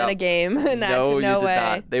them to win a game. No, you did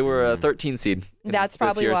not. They were a 13 seed. That's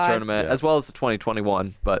probably this year's why. tournament, as well as the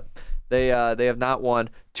 2021. But they have not won.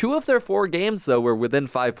 2 of their 4 games though were within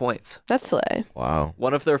 5 points. That's slay. Wow.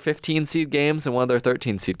 One of their 15 seed games and one of their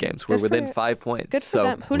 13 seed games were within 5 points. Good for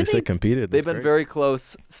them. Who did they competed? They've been very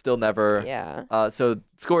close. Still never. Yeah. So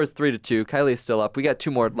score is 3-2. Kylie is still up. We got 2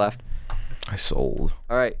 more left. I sold.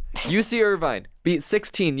 All right. UC Irvine beat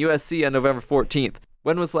 16 USC on November 14th.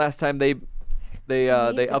 When was the last time they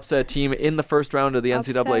upset a team in the first round of the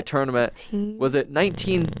NCAA tournament? Was it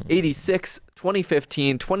 1986,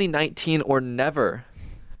 2015, 2019, or never?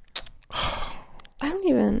 I don't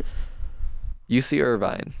even. UC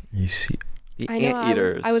Irvine. UC. The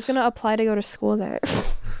Anteaters. I was gonna apply to go to school there.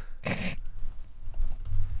 I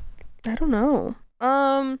don't know.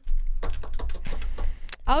 I'll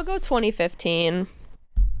go 2015. I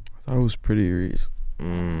thought it was pretty recent.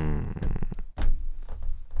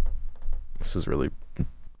 This is really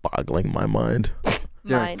boggling my mind.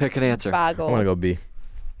 Derrick, pick an answer. I want to go B.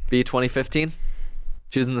 B, 2015?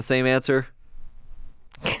 Choosing the same answer?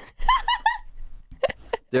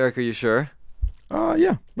 Derrick, are you sure?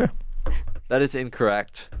 Yeah. That is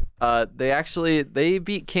incorrect. They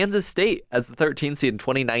beat Kansas State as the 13th seed in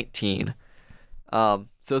 2019. So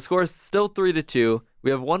the score is still 3-2. We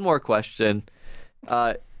have one more question.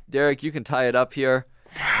 Derrick, you can tie it up here.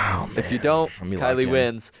 Oh, man. If you don't, Kylie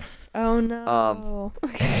wins. Oh no.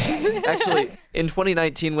 Actually, in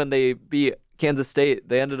 2019, when they beat Kansas State,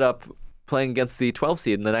 they ended up playing against the 12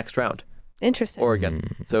 seed in the next round. Interesting.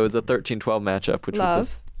 Oregon. So it was a 13-12 matchup, which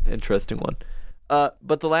was an interesting one.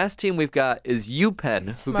 But the last team we've got is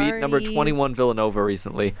UPenn, who beat number 21 Villanova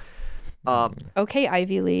recently. Okay,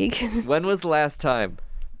 Ivy League. When was the last time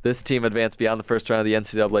this team advanced beyond the first round of the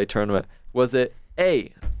NCAA tournament? Was it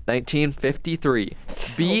A, 1953,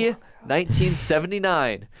 B,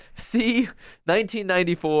 1979, C,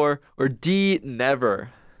 1994, or D, never?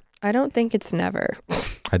 I don't think it's never.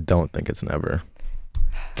 I don't think it's never.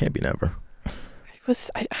 Can't be never.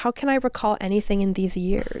 How can I recall anything in these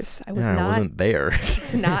years? I wasn't there.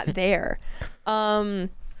 It's not there.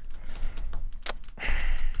 I'm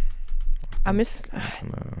just. I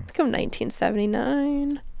think I'm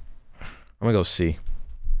 1979. I'm gonna go C.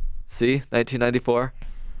 C, 1994.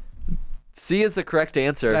 C is the correct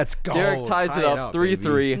answer. Let's go. Derrick ties it up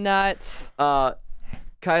 3-3. Nuts.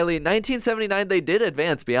 Kylie, 1979, they did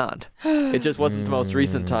advance beyond. It just wasn't the most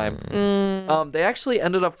recent time. They actually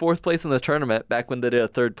ended up 4th place in the tournament back when they did a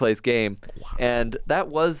 3rd place game. Wow. And that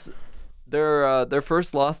was their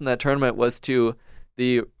first loss in that tournament was to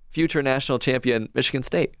the future national champion Michigan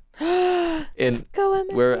State. Go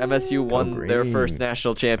MSU. Where MSU won their first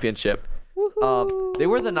national championship. They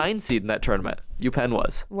were the 9 seed in that tournament. UPenn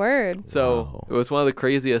was. Word. So It was one of the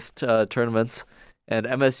craziest tournaments. And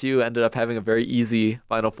MSU ended up having a very easy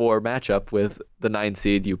Final Four matchup with the 9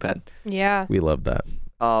 seed UPenn. Yeah. We love that.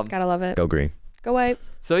 Gotta love it. Go green. Go white.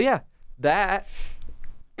 So yeah, that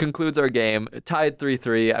concludes our game. Tied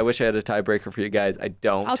 3-3. I wish I had a tiebreaker for you guys. I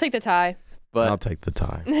don't. I'll take the tie. But I'll take the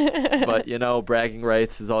tie. But bragging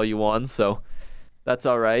rights is all you won, so that's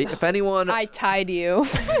all right. If anyone I tied you.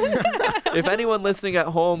 If anyone listening at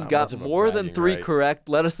home got more than 3 correct,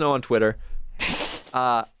 let us know on Twitter.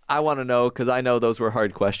 I want to know because I know those were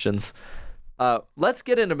hard questions. Let's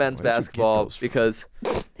get into men's basketball because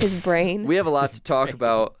his brain. We have a lot to talk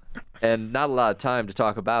about and not a lot of time to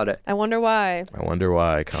talk about it. I wonder why.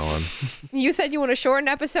 Colin. You said you want to shorten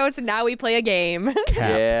episodes, and now we play a game.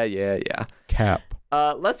 Yeah. Cap.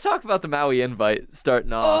 Let's talk about the Maui invite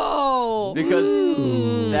starting off. Oh,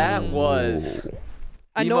 because that was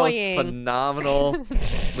annoying. The most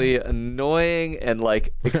phenomenally annoying and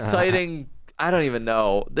exciting. I don't even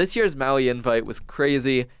know. This year's Maui invite was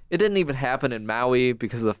crazy. It didn't even happen in Maui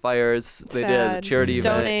because of the fires. They did it as a charity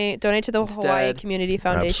event. Donate to the Hawaii Community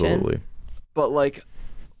Foundation. Absolutely. But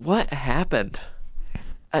what happened?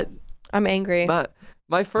 I'm angry.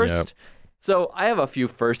 My first. So I have a few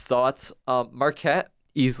first thoughts. Marquette,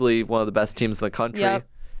 easily one of the best teams in the country. Yep.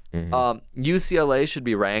 Mm-hmm. UCLA should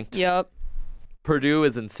be ranked. Yep. Purdue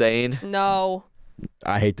is insane. No.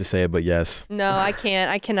 I hate to say it, but yes. No, I can't.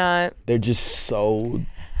 I cannot. They're just so...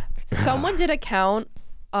 Someone did a count.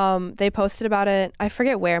 They posted about it. I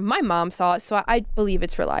forget where. My mom saw it, so I believe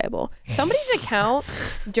it's reliable. Somebody did a count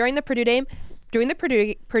during the Purdue game. During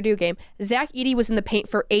the Purdue game, Zach Edey was in the paint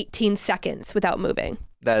for 18 seconds without moving.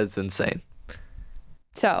 That is insane.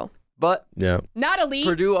 So... But not elite.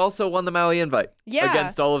 Purdue also won the Maui Invite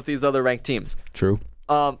against all of these other ranked teams. True.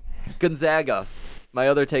 Gonzaga, my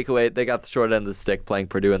other takeaway, they got the short end of the stick playing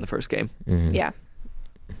Purdue in the first game. Mm-hmm. Yeah.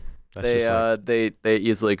 They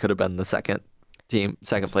easily could have been the second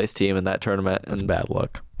place team in that tournament. That's bad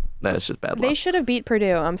luck. That's just bad luck. They should have beat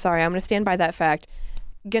Purdue. I'm sorry. I'm going to stand by that fact.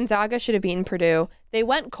 Gonzaga should have beaten Purdue. They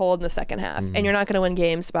went cold in the second half, and you're not going to win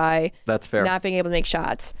games by That's fair. Not being able to make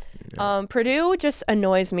shots. Yeah. Purdue just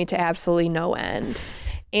annoys me to absolutely no end.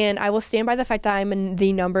 And I will stand by the fact that I'm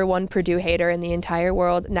the number one Purdue hater in the entire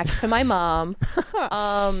world next to my mom.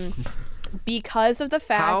 Because of the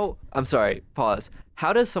fact... I'm sorry, pause.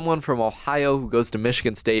 How does someone from Ohio who goes to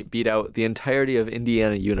Michigan State beat out the entirety of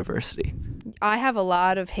Indiana University? I have a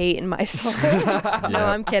lot of hate in my soul. No,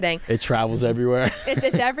 I'm kidding. It travels everywhere. It's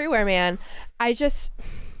everywhere, man. I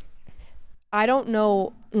don't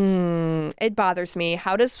know. It bothers me.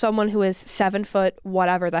 How does someone who is 7 foot,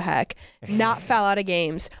 whatever the heck, not foul out of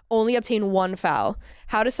games, only obtain 1 foul?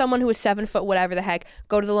 How does someone who is 7 foot, whatever the heck,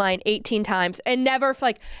 go to the line 18 times and never,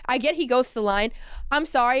 I get he goes to the line. I'm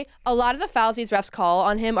sorry. A lot of the fouls these refs call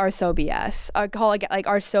on him are so BS.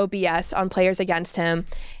 Are so BS on players against him.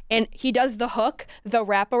 And he does the hook, the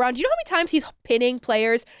wraparound. Do you know how many times he's pinning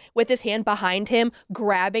players with his hand behind him,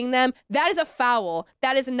 grabbing them? That is a foul.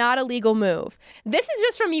 That is not a legal move. This is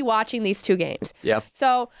just from me watching these 2 games. Yeah.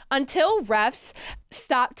 So until refs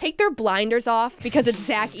take their blinders off because it's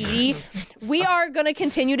Zach Edey, we are going to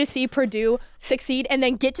continue to see Purdue succeed and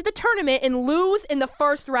then get to the tournament and lose in the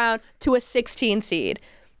first round to a 16 seed.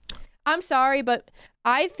 I'm sorry, but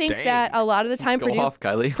I think that a lot of the time Go off,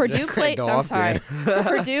 Kylee. Purdue plays. I'm sorry.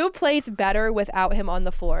 Purdue plays better without him on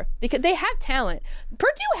the floor because they have talent.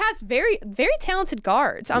 Purdue has very, very talented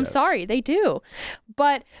guards. I'm sorry, they do,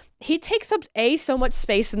 but he takes up so much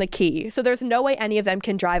space in the key, so there's no way any of them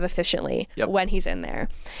can drive efficiently when he's in there,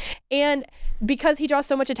 and because he draws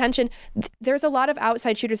so much attention, there's a lot of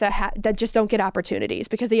outside shooters that just don't get opportunities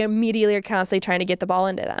because they immediately are constantly trying to get the ball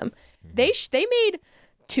into them. They made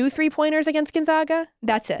 2 3-pointers against Gonzaga.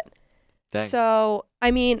 That's it. Dang. So,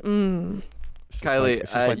 I mean,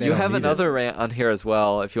 Kylee, you have another rant on here as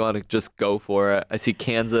well if you want to just go for it. I see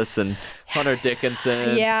Kansas and Hunter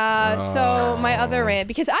Dickinson. Yeah, so my other rant,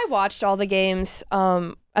 because I watched all the games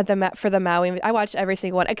for the Maui. I watched every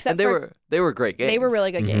single one except they were great games. They were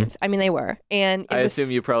really good games. I mean, they were. And I assume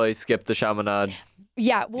you probably skipped the Chaminade.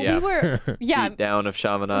 Yeah, well, we were beat down of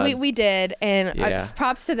Chaminade. We did, and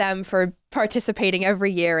props to them for participating every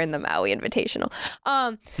year in the Maui Invitational.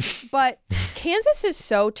 But Kansas is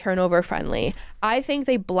so turnover friendly. I think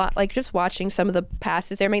they just watching some of the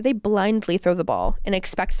passes they make, they blindly throw the ball and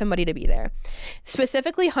expect somebody to be there.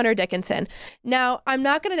 Specifically Hunter Dickinson. Now, I'm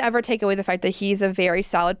not going to ever take away the fact that he's a very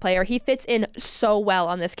solid player. He fits in so well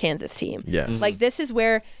on this Kansas team. Yes. This is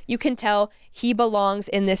where you can tell he belongs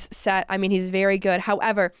in this set. I mean, he's very good.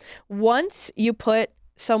 However, once you put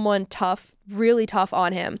someone tough, really tough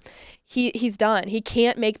on him, he's done. He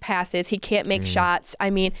can't make passes. He can't make shots. I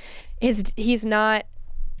mean, he's not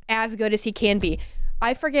as good as he can be.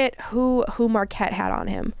 I forget who Marquette had on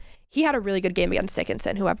him. He had a really good game against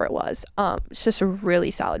Dickinson, whoever it was. It's just a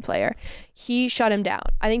really solid player. He shut him down.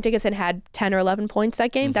 I think Dickinson had 10 or 11 points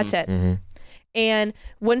that game. That's it. And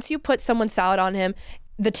once you put someone solid on him,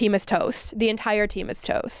 the team is toast. The entire team is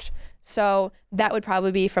toast. So that would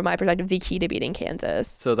probably be, from my perspective, the key to beating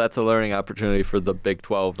Kansas. So that's a learning opportunity for the Big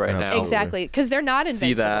 12 right now. Exactly, because they're not invincible.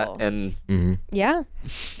 See that and...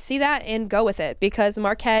 see that and go with it, because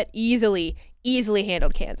Marquette easily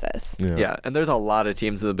handled Kansas. Yeah, and there's a lot of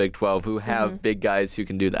teams in the Big 12 who have big guys who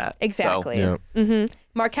can do that. Exactly. So.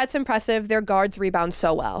 Marquette's impressive. Their guards rebound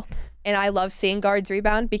so well. And I love seeing guards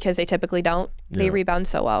rebound because they typically don't. They rebound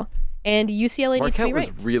so well. And UCLA needs to be ranked.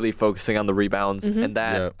 Marquette was really focusing on the rebounds, and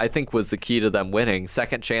that, I think, was the key to them winning.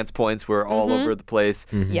 Second chance points were all over the place.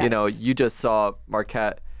 Yes. You know, you just saw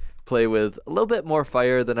Marquette play with a little bit more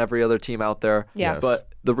fire than every other team out there. Yeah. But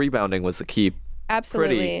the rebounding was the key.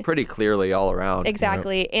 Absolutely. Pretty clearly all around.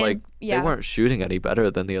 Exactly. And they weren't shooting any better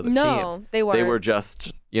than the other teams. No, they weren't. They were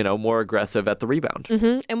just, more aggressive at the rebound.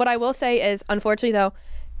 And what I will say is, unfortunately, though,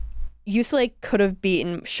 UCLA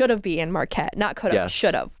should have beaten Marquette. Not could have,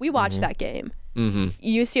 should have. We watched that game.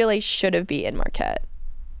 UCLA should have beaten Marquette,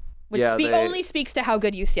 which only speaks to how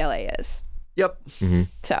good UCLA is. Yep.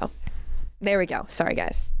 So, there we go. Sorry,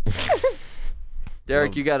 guys.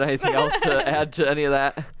 Derrick, you got anything else to add to any of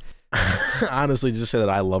that? Honestly, just say that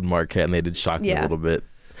I love Marquette, and they did shock me a little bit.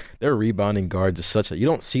 Their rebounding guards is such a... You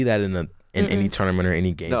don't see that in any tournament or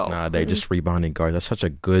any games nowadays. Just rebounding guards. That's such a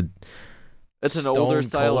good... It's an older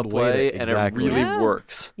style of play, and it really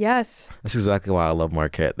works. Yes. That's exactly why I love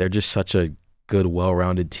Marquette. They're just such a good,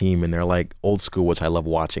 well-rounded team, and they're like old school, which I love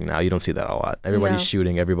watching now. You don't see that a lot. Everybody's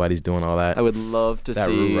shooting, everybody's doing all that. I would love to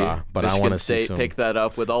see but Michigan I want to State see pick that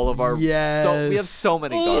up with all of our... Yes. we have so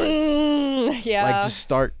many guards. Yeah. Like, just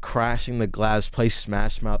start crashing the glass, play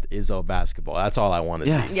Smash Mouth Izzo basketball. That's all I want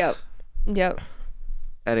to see. Yep.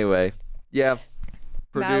 Anyway, yeah.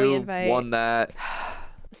 Purdue won that.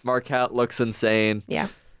 Marquette looks insane. Yeah.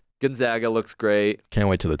 Gonzaga looks great. Can't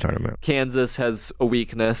wait to the tournament. Kansas has a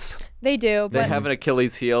weakness. They do. They have an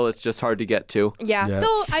Achilles heel. It's just hard to get to. Yeah.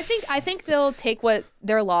 I think they'll take what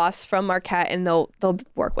their loss from Marquette and they'll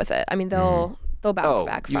work with it. I mean, they'll bounce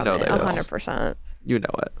back from it 100%. You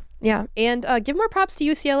know it. Yeah. And give more props to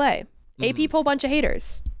UCLA. AP pull bunch of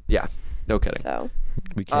haters. Yeah. No kidding. So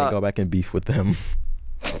we can't go back and beef with them.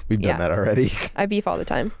 We've done that already. I beef all the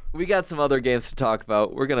time. We got some other games to talk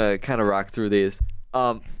about. We're going to kind of rock through these.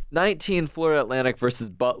 19 Florida Atlantic versus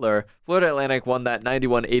Butler. Florida Atlantic won that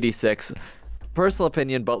 91-86. Personal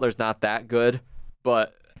opinion, Butler's not that good,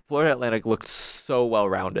 but Florida Atlantic looked so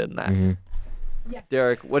well-rounded in that. Yeah.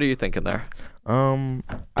 Derrick, what are you thinking there?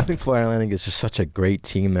 I think Florida Atlantic is just such a great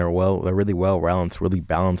team. They're really well-rounded, really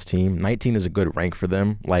balanced team. 19 is a good rank for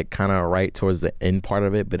them, like kind of right towards the end part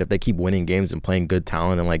of it. But if they keep winning games and playing good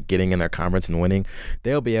talent and like getting in their conference and winning,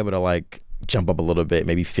 they'll be able to like jump up a little bit.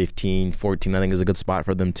 Maybe 15, 14, I think is a good spot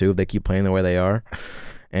for them too if they keep playing the way they are.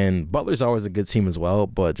 And Butler's always a good team as well,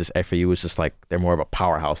 but just FAU is just like they're more of a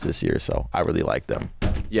powerhouse this year, so I really like them.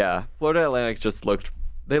 Yeah, Florida Atlantic just looked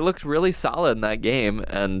really solid in that game,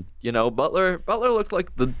 and Butler looked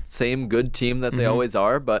like the same good team that they always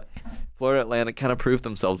are, but Florida Atlantic kind of proved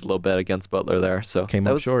themselves a little bit against Butler there, so came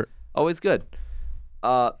up short. Always good.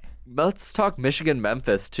 Let's talk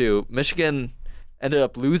Michigan-Memphis too. Michigan ended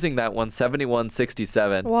up losing that one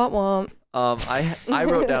 71-67. Womp womp. I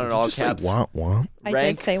wrote down in all caps. Womp womp. I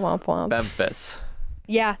did say womp womp. Memphis.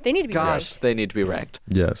 Yeah, they need to be ranked. They need to be ranked.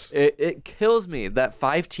 Yes. It kills me that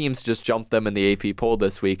 5 teams just jumped them in the AP poll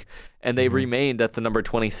this week, and they remained at the number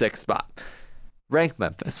 26 spot. Rank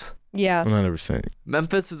Memphis. Yeah. 100%.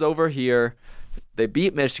 Memphis is over here. They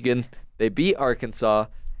beat Michigan. They beat Arkansas.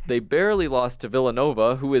 They barely lost to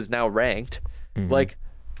Villanova, who is now ranked. Like,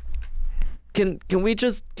 can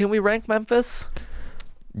we rank Memphis?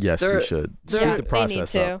 Yes, we should. Speed the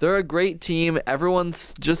process up. They're a great team.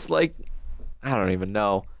 Everyone's just like, I don't even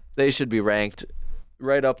know. They should be ranked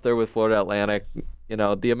right up there with Florida Atlantic.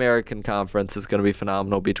 The American Conference is going to be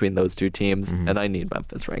phenomenal between those two teams, and I need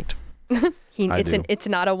Memphis ranked. It's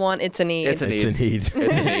not a want, it's a need. It's a need. It's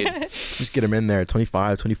a need. Just get them in there.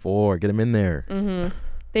 25, 24. Get them in there.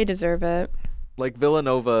 They deserve it. Like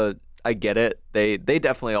Villanova, I get it. They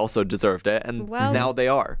definitely also deserved it, and now they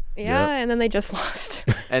are. Yeah, and then they just lost.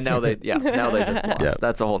 And now they just lost. Yep.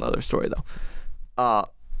 That's a whole nother story, though.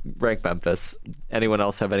 Rank Memphis. Anyone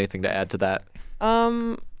else have anything to add to that?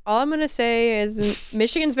 All I'm gonna say is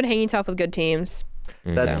Michigan's been hanging tough with good teams.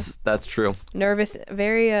 That's true. Nervous,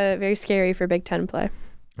 very scary for Big Ten play.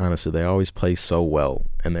 Honestly, they always play so well,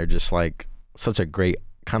 and they're just like such a great,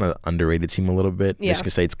 kind of underrated team a little bit. Yeah. Michigan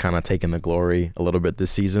State's kind of taking the glory a little bit this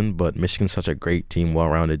season, but Michigan's such a great team,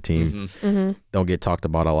 well-rounded team. Don't get talked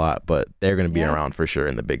about a lot, but they're going to be around for sure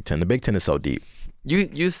in the Big Ten. The Big Ten is so deep.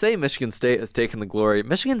 You say Michigan State has taken the glory.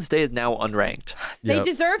 Michigan State is now unranked. They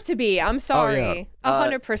deserve to be. I'm sorry.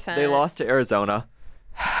 100%. They lost to Arizona,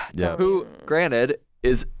 who, granted,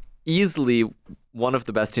 is easily one of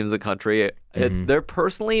the best teams in the country. They're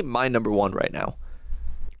personally my number one right now.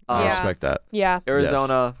 I respect that. Yeah.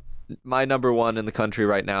 Arizona, my number one in the country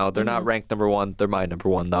right now. They're not ranked number one. They're my number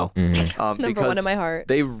one, though. Number one in my heart.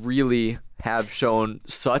 They really have shown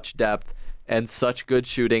such depth and such good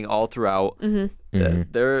shooting all throughout.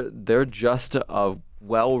 They're just a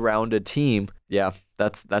well-rounded team. Yeah,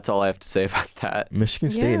 that's all I have to say about that.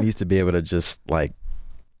 Michigan State needs to be able to just like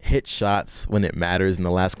hit shots when it matters in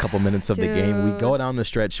the last couple minutes of the game. We go down the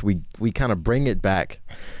stretch, we kind of bring it back.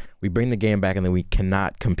 We bring the game back, and then we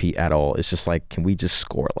cannot compete at all. It's just like, can we just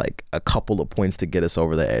score like a couple of points to get us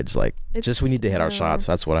over the edge? Like, we need to hit our shots.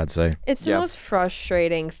 That's what I'd say. It's the most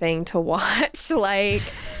frustrating thing to watch. Like,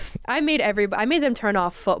 I made them turn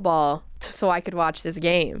off football so I could watch this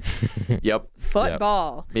game. Yep.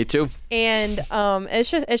 Football. Me too. And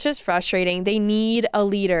it's just frustrating. They need a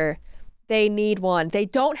leader. They need one. They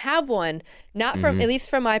don't have one. Not from, at least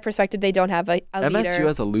from my perspective, they don't have a leader. MSU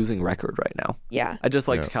has a losing record right now. Yeah. I just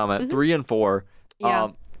like to comment 3-4 Yeah.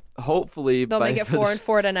 Hopefully they'll make it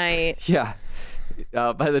 4-4 tonight. Yeah.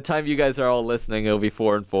 By the time you guys are all listening, it'll be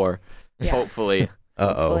 4-4. Yeah. Hopefully.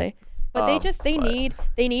 Hopefully. But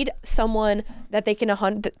they need someone that they can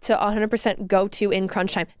 100% go to in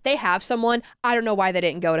crunch time. They have someone. I don't know why they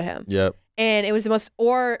didn't go to him. Yep. And it was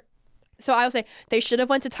so I would say they should have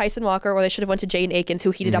went to Tyson Walker or they should have went to Jaden Akins,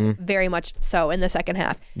 who heated up very much so in the second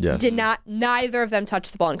half. Yes. Neither of them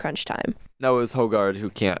touched the ball in crunch time. No, it was Hogard who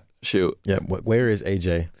can't shoot. Yeah, where is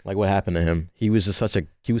AJ? Like, what happened to him? He was just such a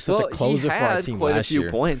closer for our team last year. He had quite a few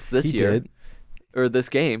points this year. Or this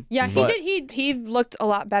game. Yeah, he did. He looked a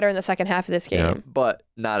lot better in the second half of this game. Yeah. But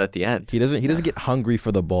not at the end. He doesn't get hungry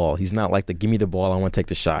for the ball. He's not like give me the ball, I want to take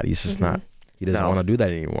the shot. He's just not. He doesn't want to do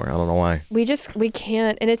that anymore. I don't know why. We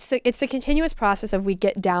can't. And it's a continuous process of we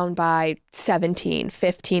get down by 17,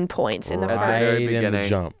 15 points in the first in the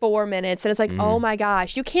jump. 4 minutes. And it's like, oh my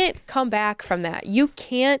gosh, you can't come back from that. You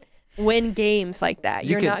can't win games like that.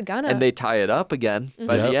 You're not gonna. And they tie it up again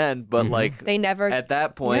by the end, but they never. At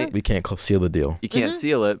that point, we can't seal the deal. You can't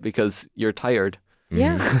seal it because you're tired.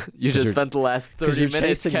 Yeah. You just spent the last 30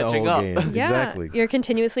 minutes catching up. Yeah, exactly. You're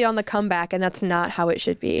continuously on the comeback, and that's not how it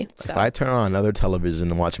should be. So. If I turn on another television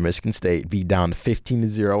and watch Michigan State be down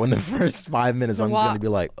 15-0 in the first 5 minutes, I'm just going to be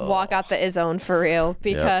like, walk out the zone for real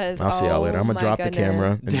because I'll see y'all later. I'm going to drop the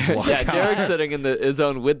camera. And Derrick's sitting in his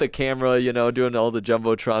zone with the camera, doing all the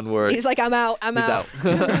Jumbotron work. He's like, I'm out. He's out.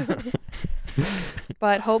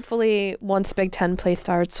 But hopefully, once Big Ten play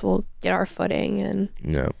starts, we'll get our footing. And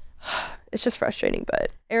it's just frustrating, but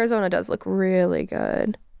Arizona does look really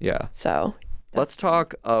good. Yeah. So let's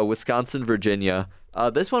talk Wisconsin, Virginia.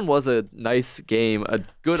 This one was a nice game, a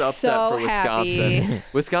good upset for Wisconsin. Happy.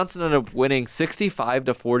 Wisconsin ended up winning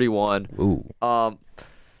 65-41. Ooh.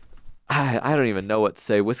 I don't even know what to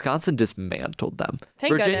say. Wisconsin dismantled them.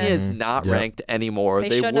 Thank Virginia goodness. is not ranked anymore. They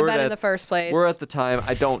shouldn't have been in the first place. Were at the time.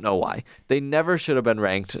 I don't know why. They never should have been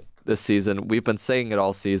ranked this season. We've been saying it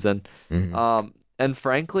all season. And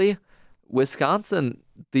frankly, Wisconsin,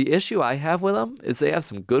 the issue I have with them is they have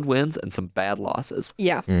some good wins and some bad losses.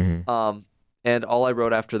 Yeah. And all I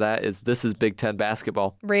wrote after that is this is Big Ten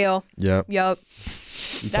basketball. Real. Yep. We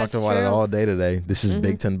talked about it all day today. This is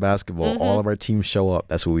Big Ten basketball. All of our teams show up.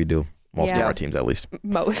 That's what we do. Most of our teams, at least.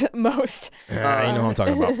 Most. You know what I'm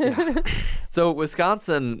talking about. So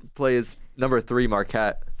Wisconsin plays number 3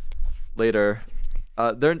 Marquette later.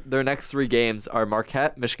 Their next 3 games are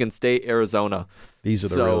Marquette, Michigan State, Arizona. These are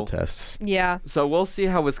the real tests. Yeah. So we'll see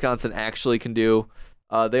how Wisconsin actually can do.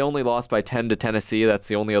 They only lost by 10 to Tennessee. That's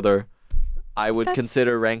the only other I would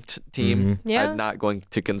consider ranked team. Yeah. I'm not going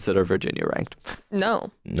to consider Virginia ranked.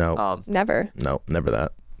 No. Never. No, never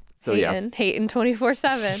that. So Hayton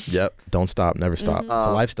 24/7. Yep. Don't stop. Never stop. It's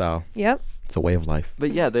a lifestyle. Yep. It's a way of life.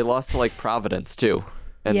 But yeah, they lost to Providence too.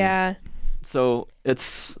 And so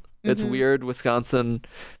it's weird. Wisconsin,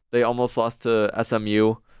 they almost lost to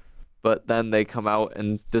SMU, but then they come out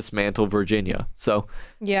and dismantle Virginia. So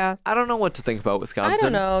yeah, I don't know what to think about Wisconsin. I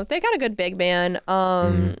don't know. They got a good big man.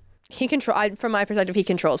 He from my perspective, he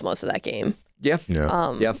controls most of that game. Yeah.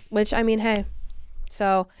 Which I mean, hey.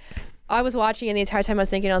 So I was watching and the entire time I was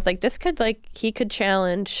thinking, I was like, this could he could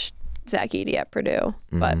challenge Zach Edey at Purdue,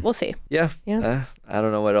 but we'll see. Yeah. I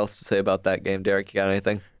don't know what else to say about that game. Derrick, you got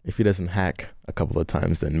anything? If he doesn't hack a couple of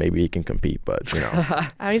times, then maybe he can compete. But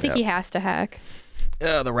I don't think he has to hack.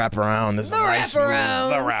 Yeah, the wraparound is a nice move. The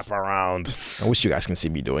wraparound. I wish you guys can see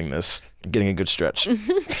me doing this. Getting a good stretch.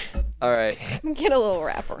 All right. Get a little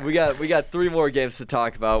wraparound. We got 3 more games to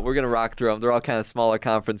talk about. We're gonna rock through them. They're all kind of smaller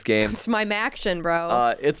conference games. It's my Maction,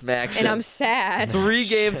 bro. It's Maction. And I'm sad. 3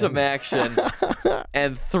 games of Maction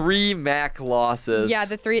and 3 MAC losses. Yeah,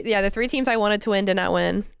 the three teams I wanted to win did not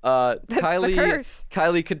win. That's the curse.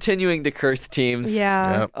 Kylee continuing to curse teams.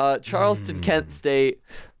 Yeah. Yep. Charleston, Kent State.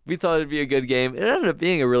 We thought it'd be a good game. It ended up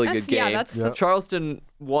being a really good game. Charleston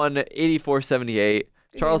won 84-78.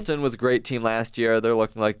 Charleston was a great team last year. They're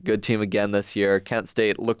looking like a good team again this year. Kent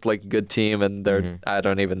State looked like a good team, and they're I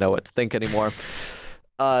don't even know what to think anymore.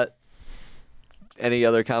 Any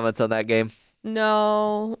other comments on that game?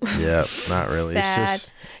 No. Yeah, not really. Sad. It's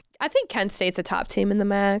just I think Kent State's a top team in the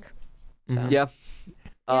MAC. So. Yeah.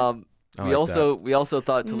 We also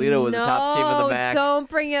thought Toledo was a top team in the MAC. Don't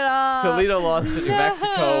bring it up. Toledo lost to New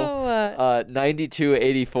Mexico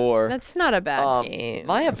 92-84. That's not a bad game.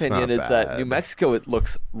 My opinion is that New Mexico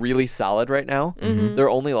looks really solid right now. Their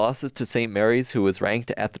only losses to St. Mary's, who was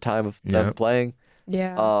ranked at the time of them playing.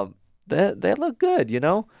 Yeah. They look good,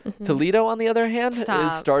 Toledo, on the other hand,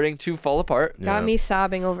 is starting to fall apart. Got me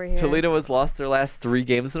sobbing over here. Toledo has lost their last 3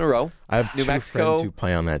 games in a row. I have New Mexico friends who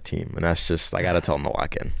play on that team, and that's just I got to tell them to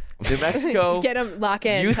lock in. New Mexico, get them lock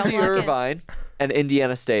in. UC Irvine, and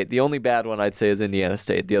Indiana State. The only bad one I'd say is Indiana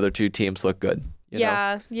State. The other two teams look good. You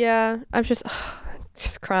know? I'm just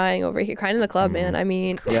crying over here. Crying in the club, man. I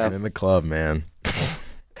mean. Crying in the club, man.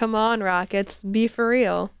 Come on, Rockets. Be for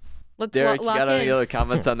real. Let's Derrick, lock you got in. any other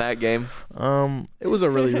comments on that game? It was a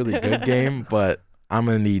really, really good game, but I'm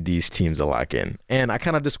going to need these teams to lock in. And I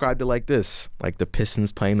kind of described it like this, like the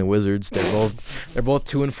Pistons playing the Wizards. They're both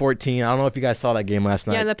 2-14. I don't know if you guys saw that game last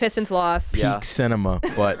night. Yeah, and the Pistons lost. Peak cinema.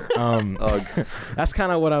 But that's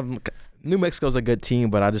kind of what New Mexico's a good team,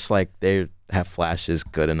 but I just like they have flashes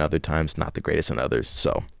good in other times, not the greatest in others.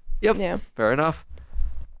 So, yep. Yeah. Fair enough.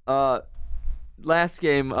 Last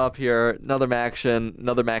game up here, another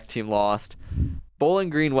MAC team lost. Bowling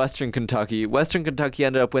Green, Western Kentucky. Western Kentucky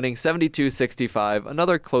ended up winning 72-65.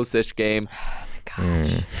 Another close-ish game.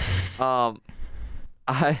 Oh my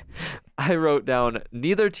gosh. I wrote down,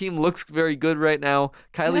 neither team looks very good right now.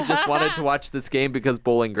 Kylee just wanted to watch this game because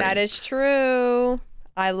Bowling Green. That is true.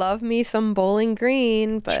 I love me some Bowling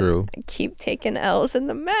Green, but True. I keep taking L's in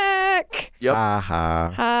the MAC. Yep. Ha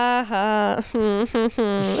ha. Ha ha.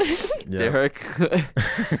 Derrick.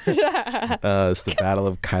 It's the battle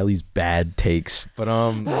of Kylie's bad takes. But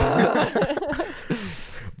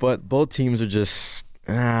but both teams are just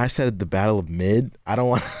I said the battle of mid. I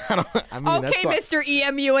mean, okay, Mr.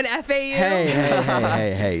 EMU and FAU.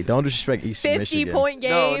 Hey. Don't disrespect Eastern Michigan. 50-point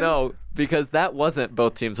game. No, because that wasn't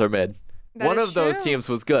both teams are mid. One of those teams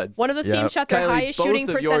was good. One of those teams shot their highest shooting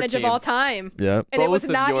percentage of all time. Yep. And it was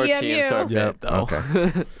not your EMU. Teams are mid, though.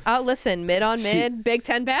 Okay. Listen, mid on mid, Big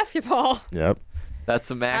Ten basketball. Yep. That's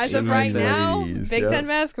some action. As of right now, Big Ten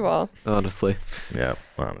basketball. Honestly. Yep.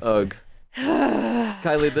 Honestly. Ugh.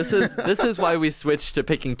 Kylee, this is why we switched to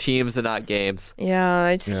picking teams and not games.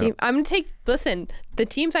 Yeah, I'm gonna take. Listen, the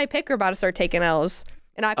teams I pick are about to start taking L's,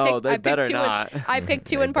 and I picked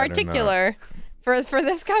two in particular for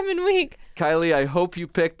this coming week. Kylee, I hope you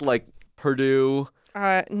picked like Purdue.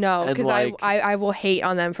 No, because I will hate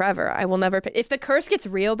on them forever. I will never pick. If the curse gets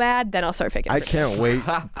real bad, then I'll start picking Purdue.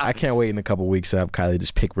 I can't wait in a couple weeks to have Kylee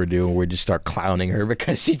just pick Purdue and we just start clowning her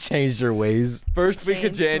because she changed her ways. First week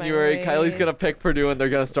of January, Kylie's going to pick Purdue and they're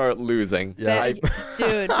going to start losing. Yeah.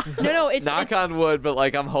 Dude. No, it's... Knock on wood, but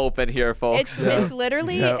like I'm hoping here, folks. It's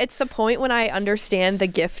literally, it's the point when I understand the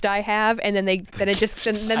gift I have and then then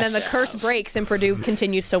the curse breaks and Purdue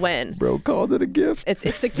continues to win. Bro called it a gift. It's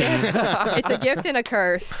a gift. It's a gift and a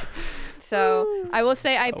curse. So I will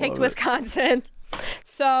say I picked Wisconsin.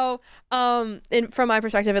 So from my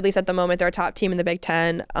perspective, at least at the moment, they're a top team in the Big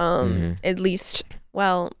Ten. At least,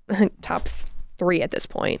 top 3 at this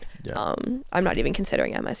point. Yeah. I'm not even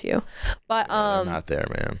considering MSU, but they're not there,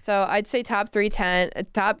 man. So I'd say top 3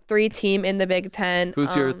 team in the Big Ten.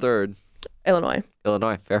 Who's your third? Illinois,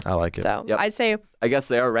 fair. I like it. So I'd say. I guess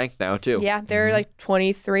they are ranked now too. Yeah, they're like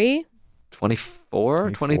 23.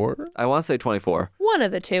 24? 24? I want to say 24. One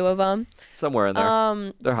of the two of them. Somewhere in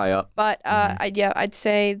there. They're high up. But I'd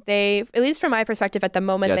say they, at least from my perspective at the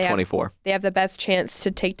moment, they 24. They have the best chance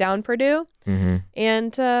to take down Purdue.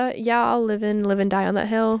 And I'll live and die on that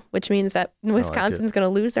hill, which means that Wisconsin's going to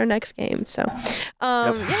lose their next game. So,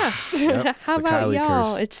 yeah. Yep. How about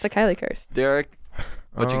y'all? Curse. It's the Kylee curse. Derrick,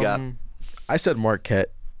 what you got? I said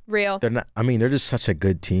Marquette. Real. They're not. I mean, they're just such a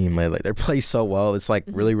good team. Like they play so well. It's like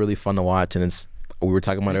really, really fun to watch. And it's we were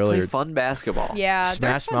talking about earlier. Fun basketball. Yeah,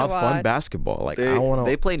 smash mouth fun basketball. Like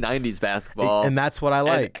they play 90s basketball, and that's what I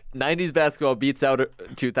like. And 90s basketball beats out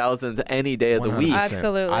 2000s any day of the week.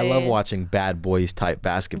 Absolutely. I love watching bad boys type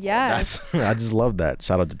basketball. Yes. I just love that.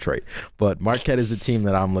 Shout out Detroit. But Marquette is the team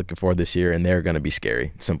that I'm looking for this year, and they're going to be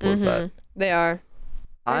scary. Simple as that. They are.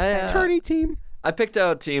 Attorney team. I picked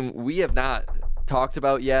out a team we have not talked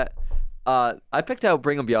about yet. I picked out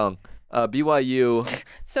Brigham Young, BYU.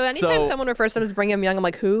 So anytime someone refers to them as Brigham Young, I'm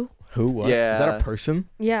like, who? Who? What? Yeah. Is that a person?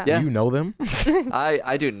 Yeah. You know them?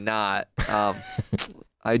 I do not.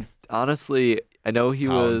 I honestly, I know he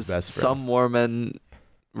was some Mormon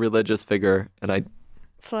religious figure, and I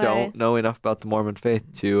don't know enough about the Mormon faith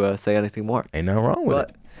to say anything more. Ain't nothing wrong with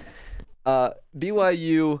it.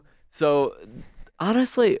 BYU, so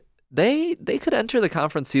honestly, they could enter the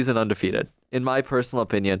conference season undefeated. In my personal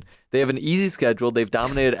opinion, they have an easy schedule. They've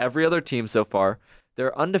dominated every other team so far.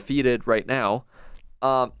 They're undefeated right now.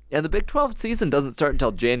 And the Big 12 season doesn't start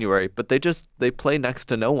until January, but they play next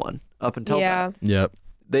to no one up until then. Yep.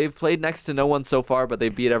 They've played next to no one so far, but they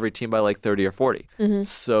beat every team by like 30 or 40.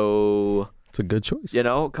 So it's a good choice. You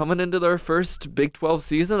know, coming into their first Big 12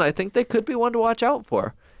 season, I think they could be one to watch out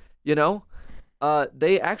for. You know,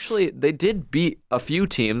 they did beat a few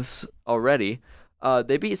teams already.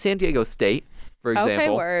 They beat San Diego State, for example. Okay,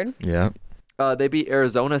 word. Yeah. They beat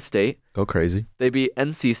Arizona State. Go crazy. They beat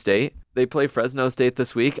NC State. They play Fresno State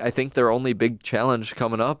this week. I think their only big challenge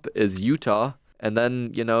coming up is Utah. And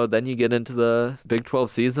then, then you get into the Big 12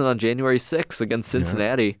 season on January 6th against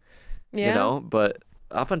Cincinnati. Yeah. But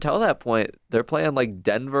up until that point, they're playing like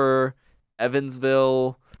Denver,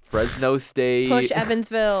 Evansville, Fresno State. Push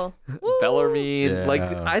Evansville. Bellarmine. Yeah. Like,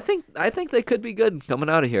 I think they could be good coming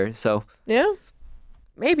out of here. So yeah.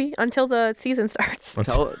 Maybe until the season starts.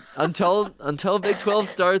 Until Big 12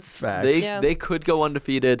 starts, they could go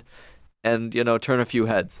undefeated and turn a few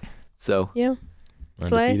heads. So yeah,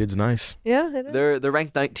 undefeated's nice. Yeah, it is. They're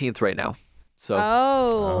ranked 19th right now. So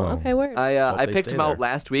okay, word. I picked them out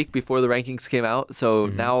last week before the rankings came out. So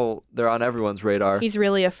now they're on everyone's radar. He's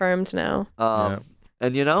really affirmed now.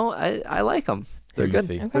 And I like them. They're good.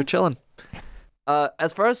 Okay. They're chilling.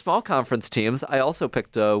 As far as small conference teams, I also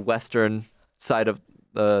picked a Western side of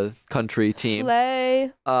the country team.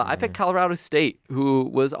 Slay. I picked Colorado State, who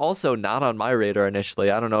was also not on my radar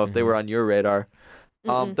initially. I don't know if they were on your radar.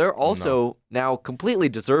 They're also now completely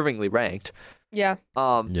deservingly ranked. Yeah.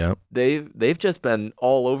 They've just been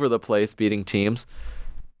all over the place beating teams.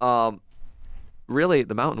 Really,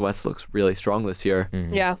 the Mountain West looks really strong this year.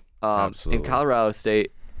 Yeah. Absolutely. And Colorado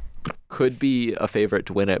State could be a favorite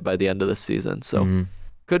to win it by the end of the season. So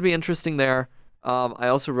could be interesting there. I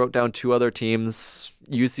also wrote down two other teams,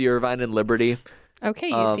 UC Irvine and Liberty.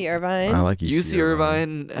 Okay, UC Irvine. I like UC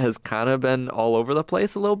Irvine has kind of been all over the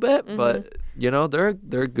place a little bit, but they're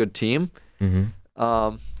a good team. And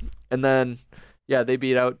then they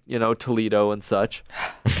beat out Toledo and such.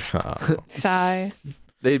 Sigh.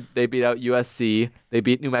 They beat out USC. They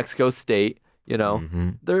beat New Mexico State.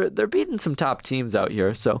 They're beating some top teams out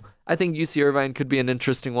here. So I think UC Irvine could be an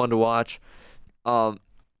interesting one to watch.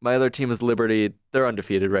 My other team is Liberty. They're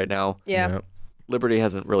undefeated right now. Yeah. Yep. Liberty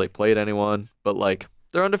hasn't really played anyone, but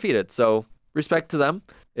they're undefeated. So respect to them.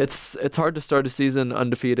 It's hard to start a season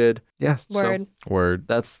undefeated. Yeah. Word.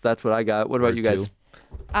 That's what I got. What about you guys?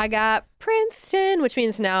 I got Princeton, which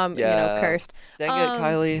means now I'm cursed. Dang it,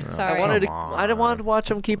 Kylie. Sorry. I didn't want to watch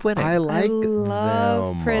them keep winning. I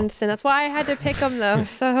love them. Princeton. That's why I had to pick them though.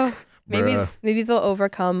 So maybe they'll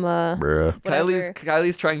overcome.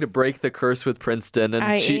 Kylie's trying to break the curse with Princeton,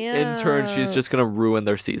 and in turn she's just gonna ruin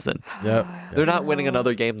their season. Yep. They're not winning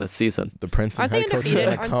another game this season. The Princeton head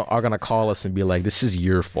coach are gonna call us and be like, "This is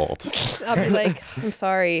your fault." I'll be like, "I'm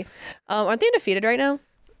sorry." Aren't they undefeated right now?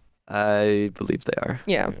 I believe they are.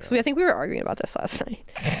 Yeah. So I think we were arguing about this last night.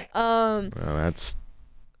 Well,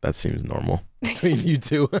 that seems normal between you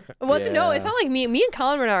two. No, it's not like me. Me and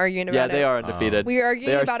Colin were not arguing about it. Yeah, they are undefeated. We were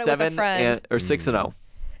arguing about it with a friend. Or 6-0.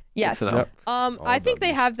 Yes. 6-0. Yep. I think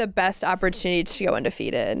they have the best opportunity to go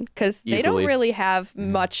undefeated because they don't really have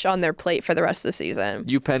much on their plate for the rest of the season.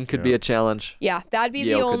 UPenn could be a challenge. Yeah, that'd be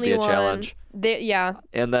Yale the only could be one. A challenge.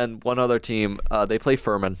 And then one other team, they play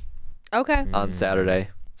Furman. Okay. On Saturday.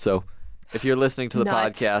 So if you're listening to the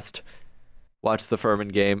podcast, watch the Furman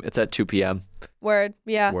game. It's at 2 p.m. Word.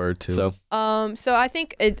 Yeah. Word too. So I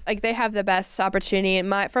think they have the best opportunity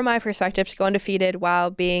from my perspective to go undefeated while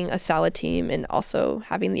being a solid team and also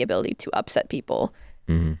having the ability to upset people.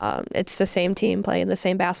 It's the same team playing the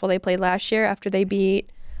same basketball they played last year after they beat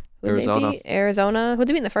Arizona. Who'd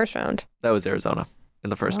they beat in the first round? That was Arizona in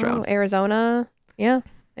the first round. Arizona. Yeah.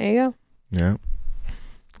 There you go. Yeah.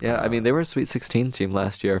 Yeah, I mean, they were a Sweet 16 team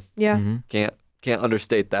last year. Yeah. Can't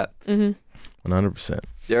understate that. 100%.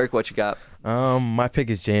 Derrick, what you got? My pick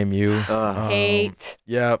is JMU. Hate.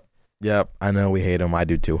 Yep. I know we hate them. I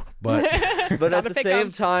do too. But but at the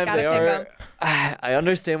same time, they are. I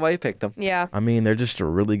understand why you picked them. Yeah. I mean, they're just a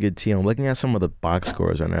really good team. I'm looking at some of the box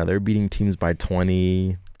scores right now. They're beating teams by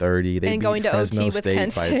 20, 30. They beat going to Fresno OT with State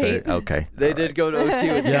Kent by State. 30. Okay. They did go to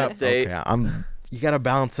OT with Kent State. Okay. You got to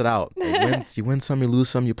balance it out. You win some, you lose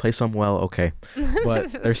some, you play some well, okay.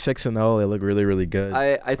 But they're 6-0. They look really, really good.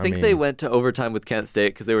 I think they went to overtime with Kent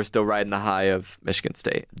State because they were still riding the high of Michigan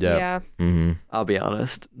State. Yep. Yeah. Mm-hmm. I'll be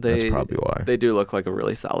honest. That's probably why. They do look like a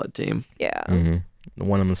really solid team. Yeah. Mm-hmm. The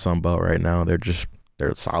one in the Sun Belt right now, they're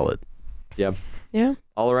solid. Yeah. Yeah.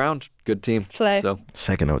 All around, good team. Slay. So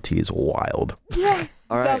second OT is wild. Yeah.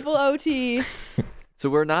 All right. Double OT. So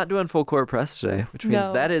we're not doing full court press today, which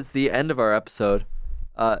means that is the end of our episode.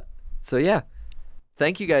 So yeah,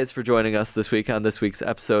 thank you guys for joining us this week on this week's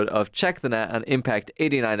episode of Check the Net on Impact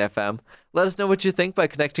 89 FM. Let us know what you think by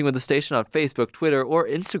connecting with the station on Facebook, Twitter, or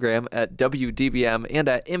Instagram at WDBM and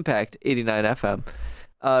at Impact 89 FM.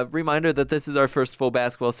 Reminder that this is our first full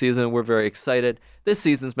basketball season. We're very excited. This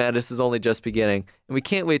season's madness is only just beginning, and we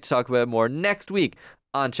can't wait to talk about it more next week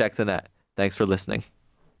on Check the Net. Thanks for listening.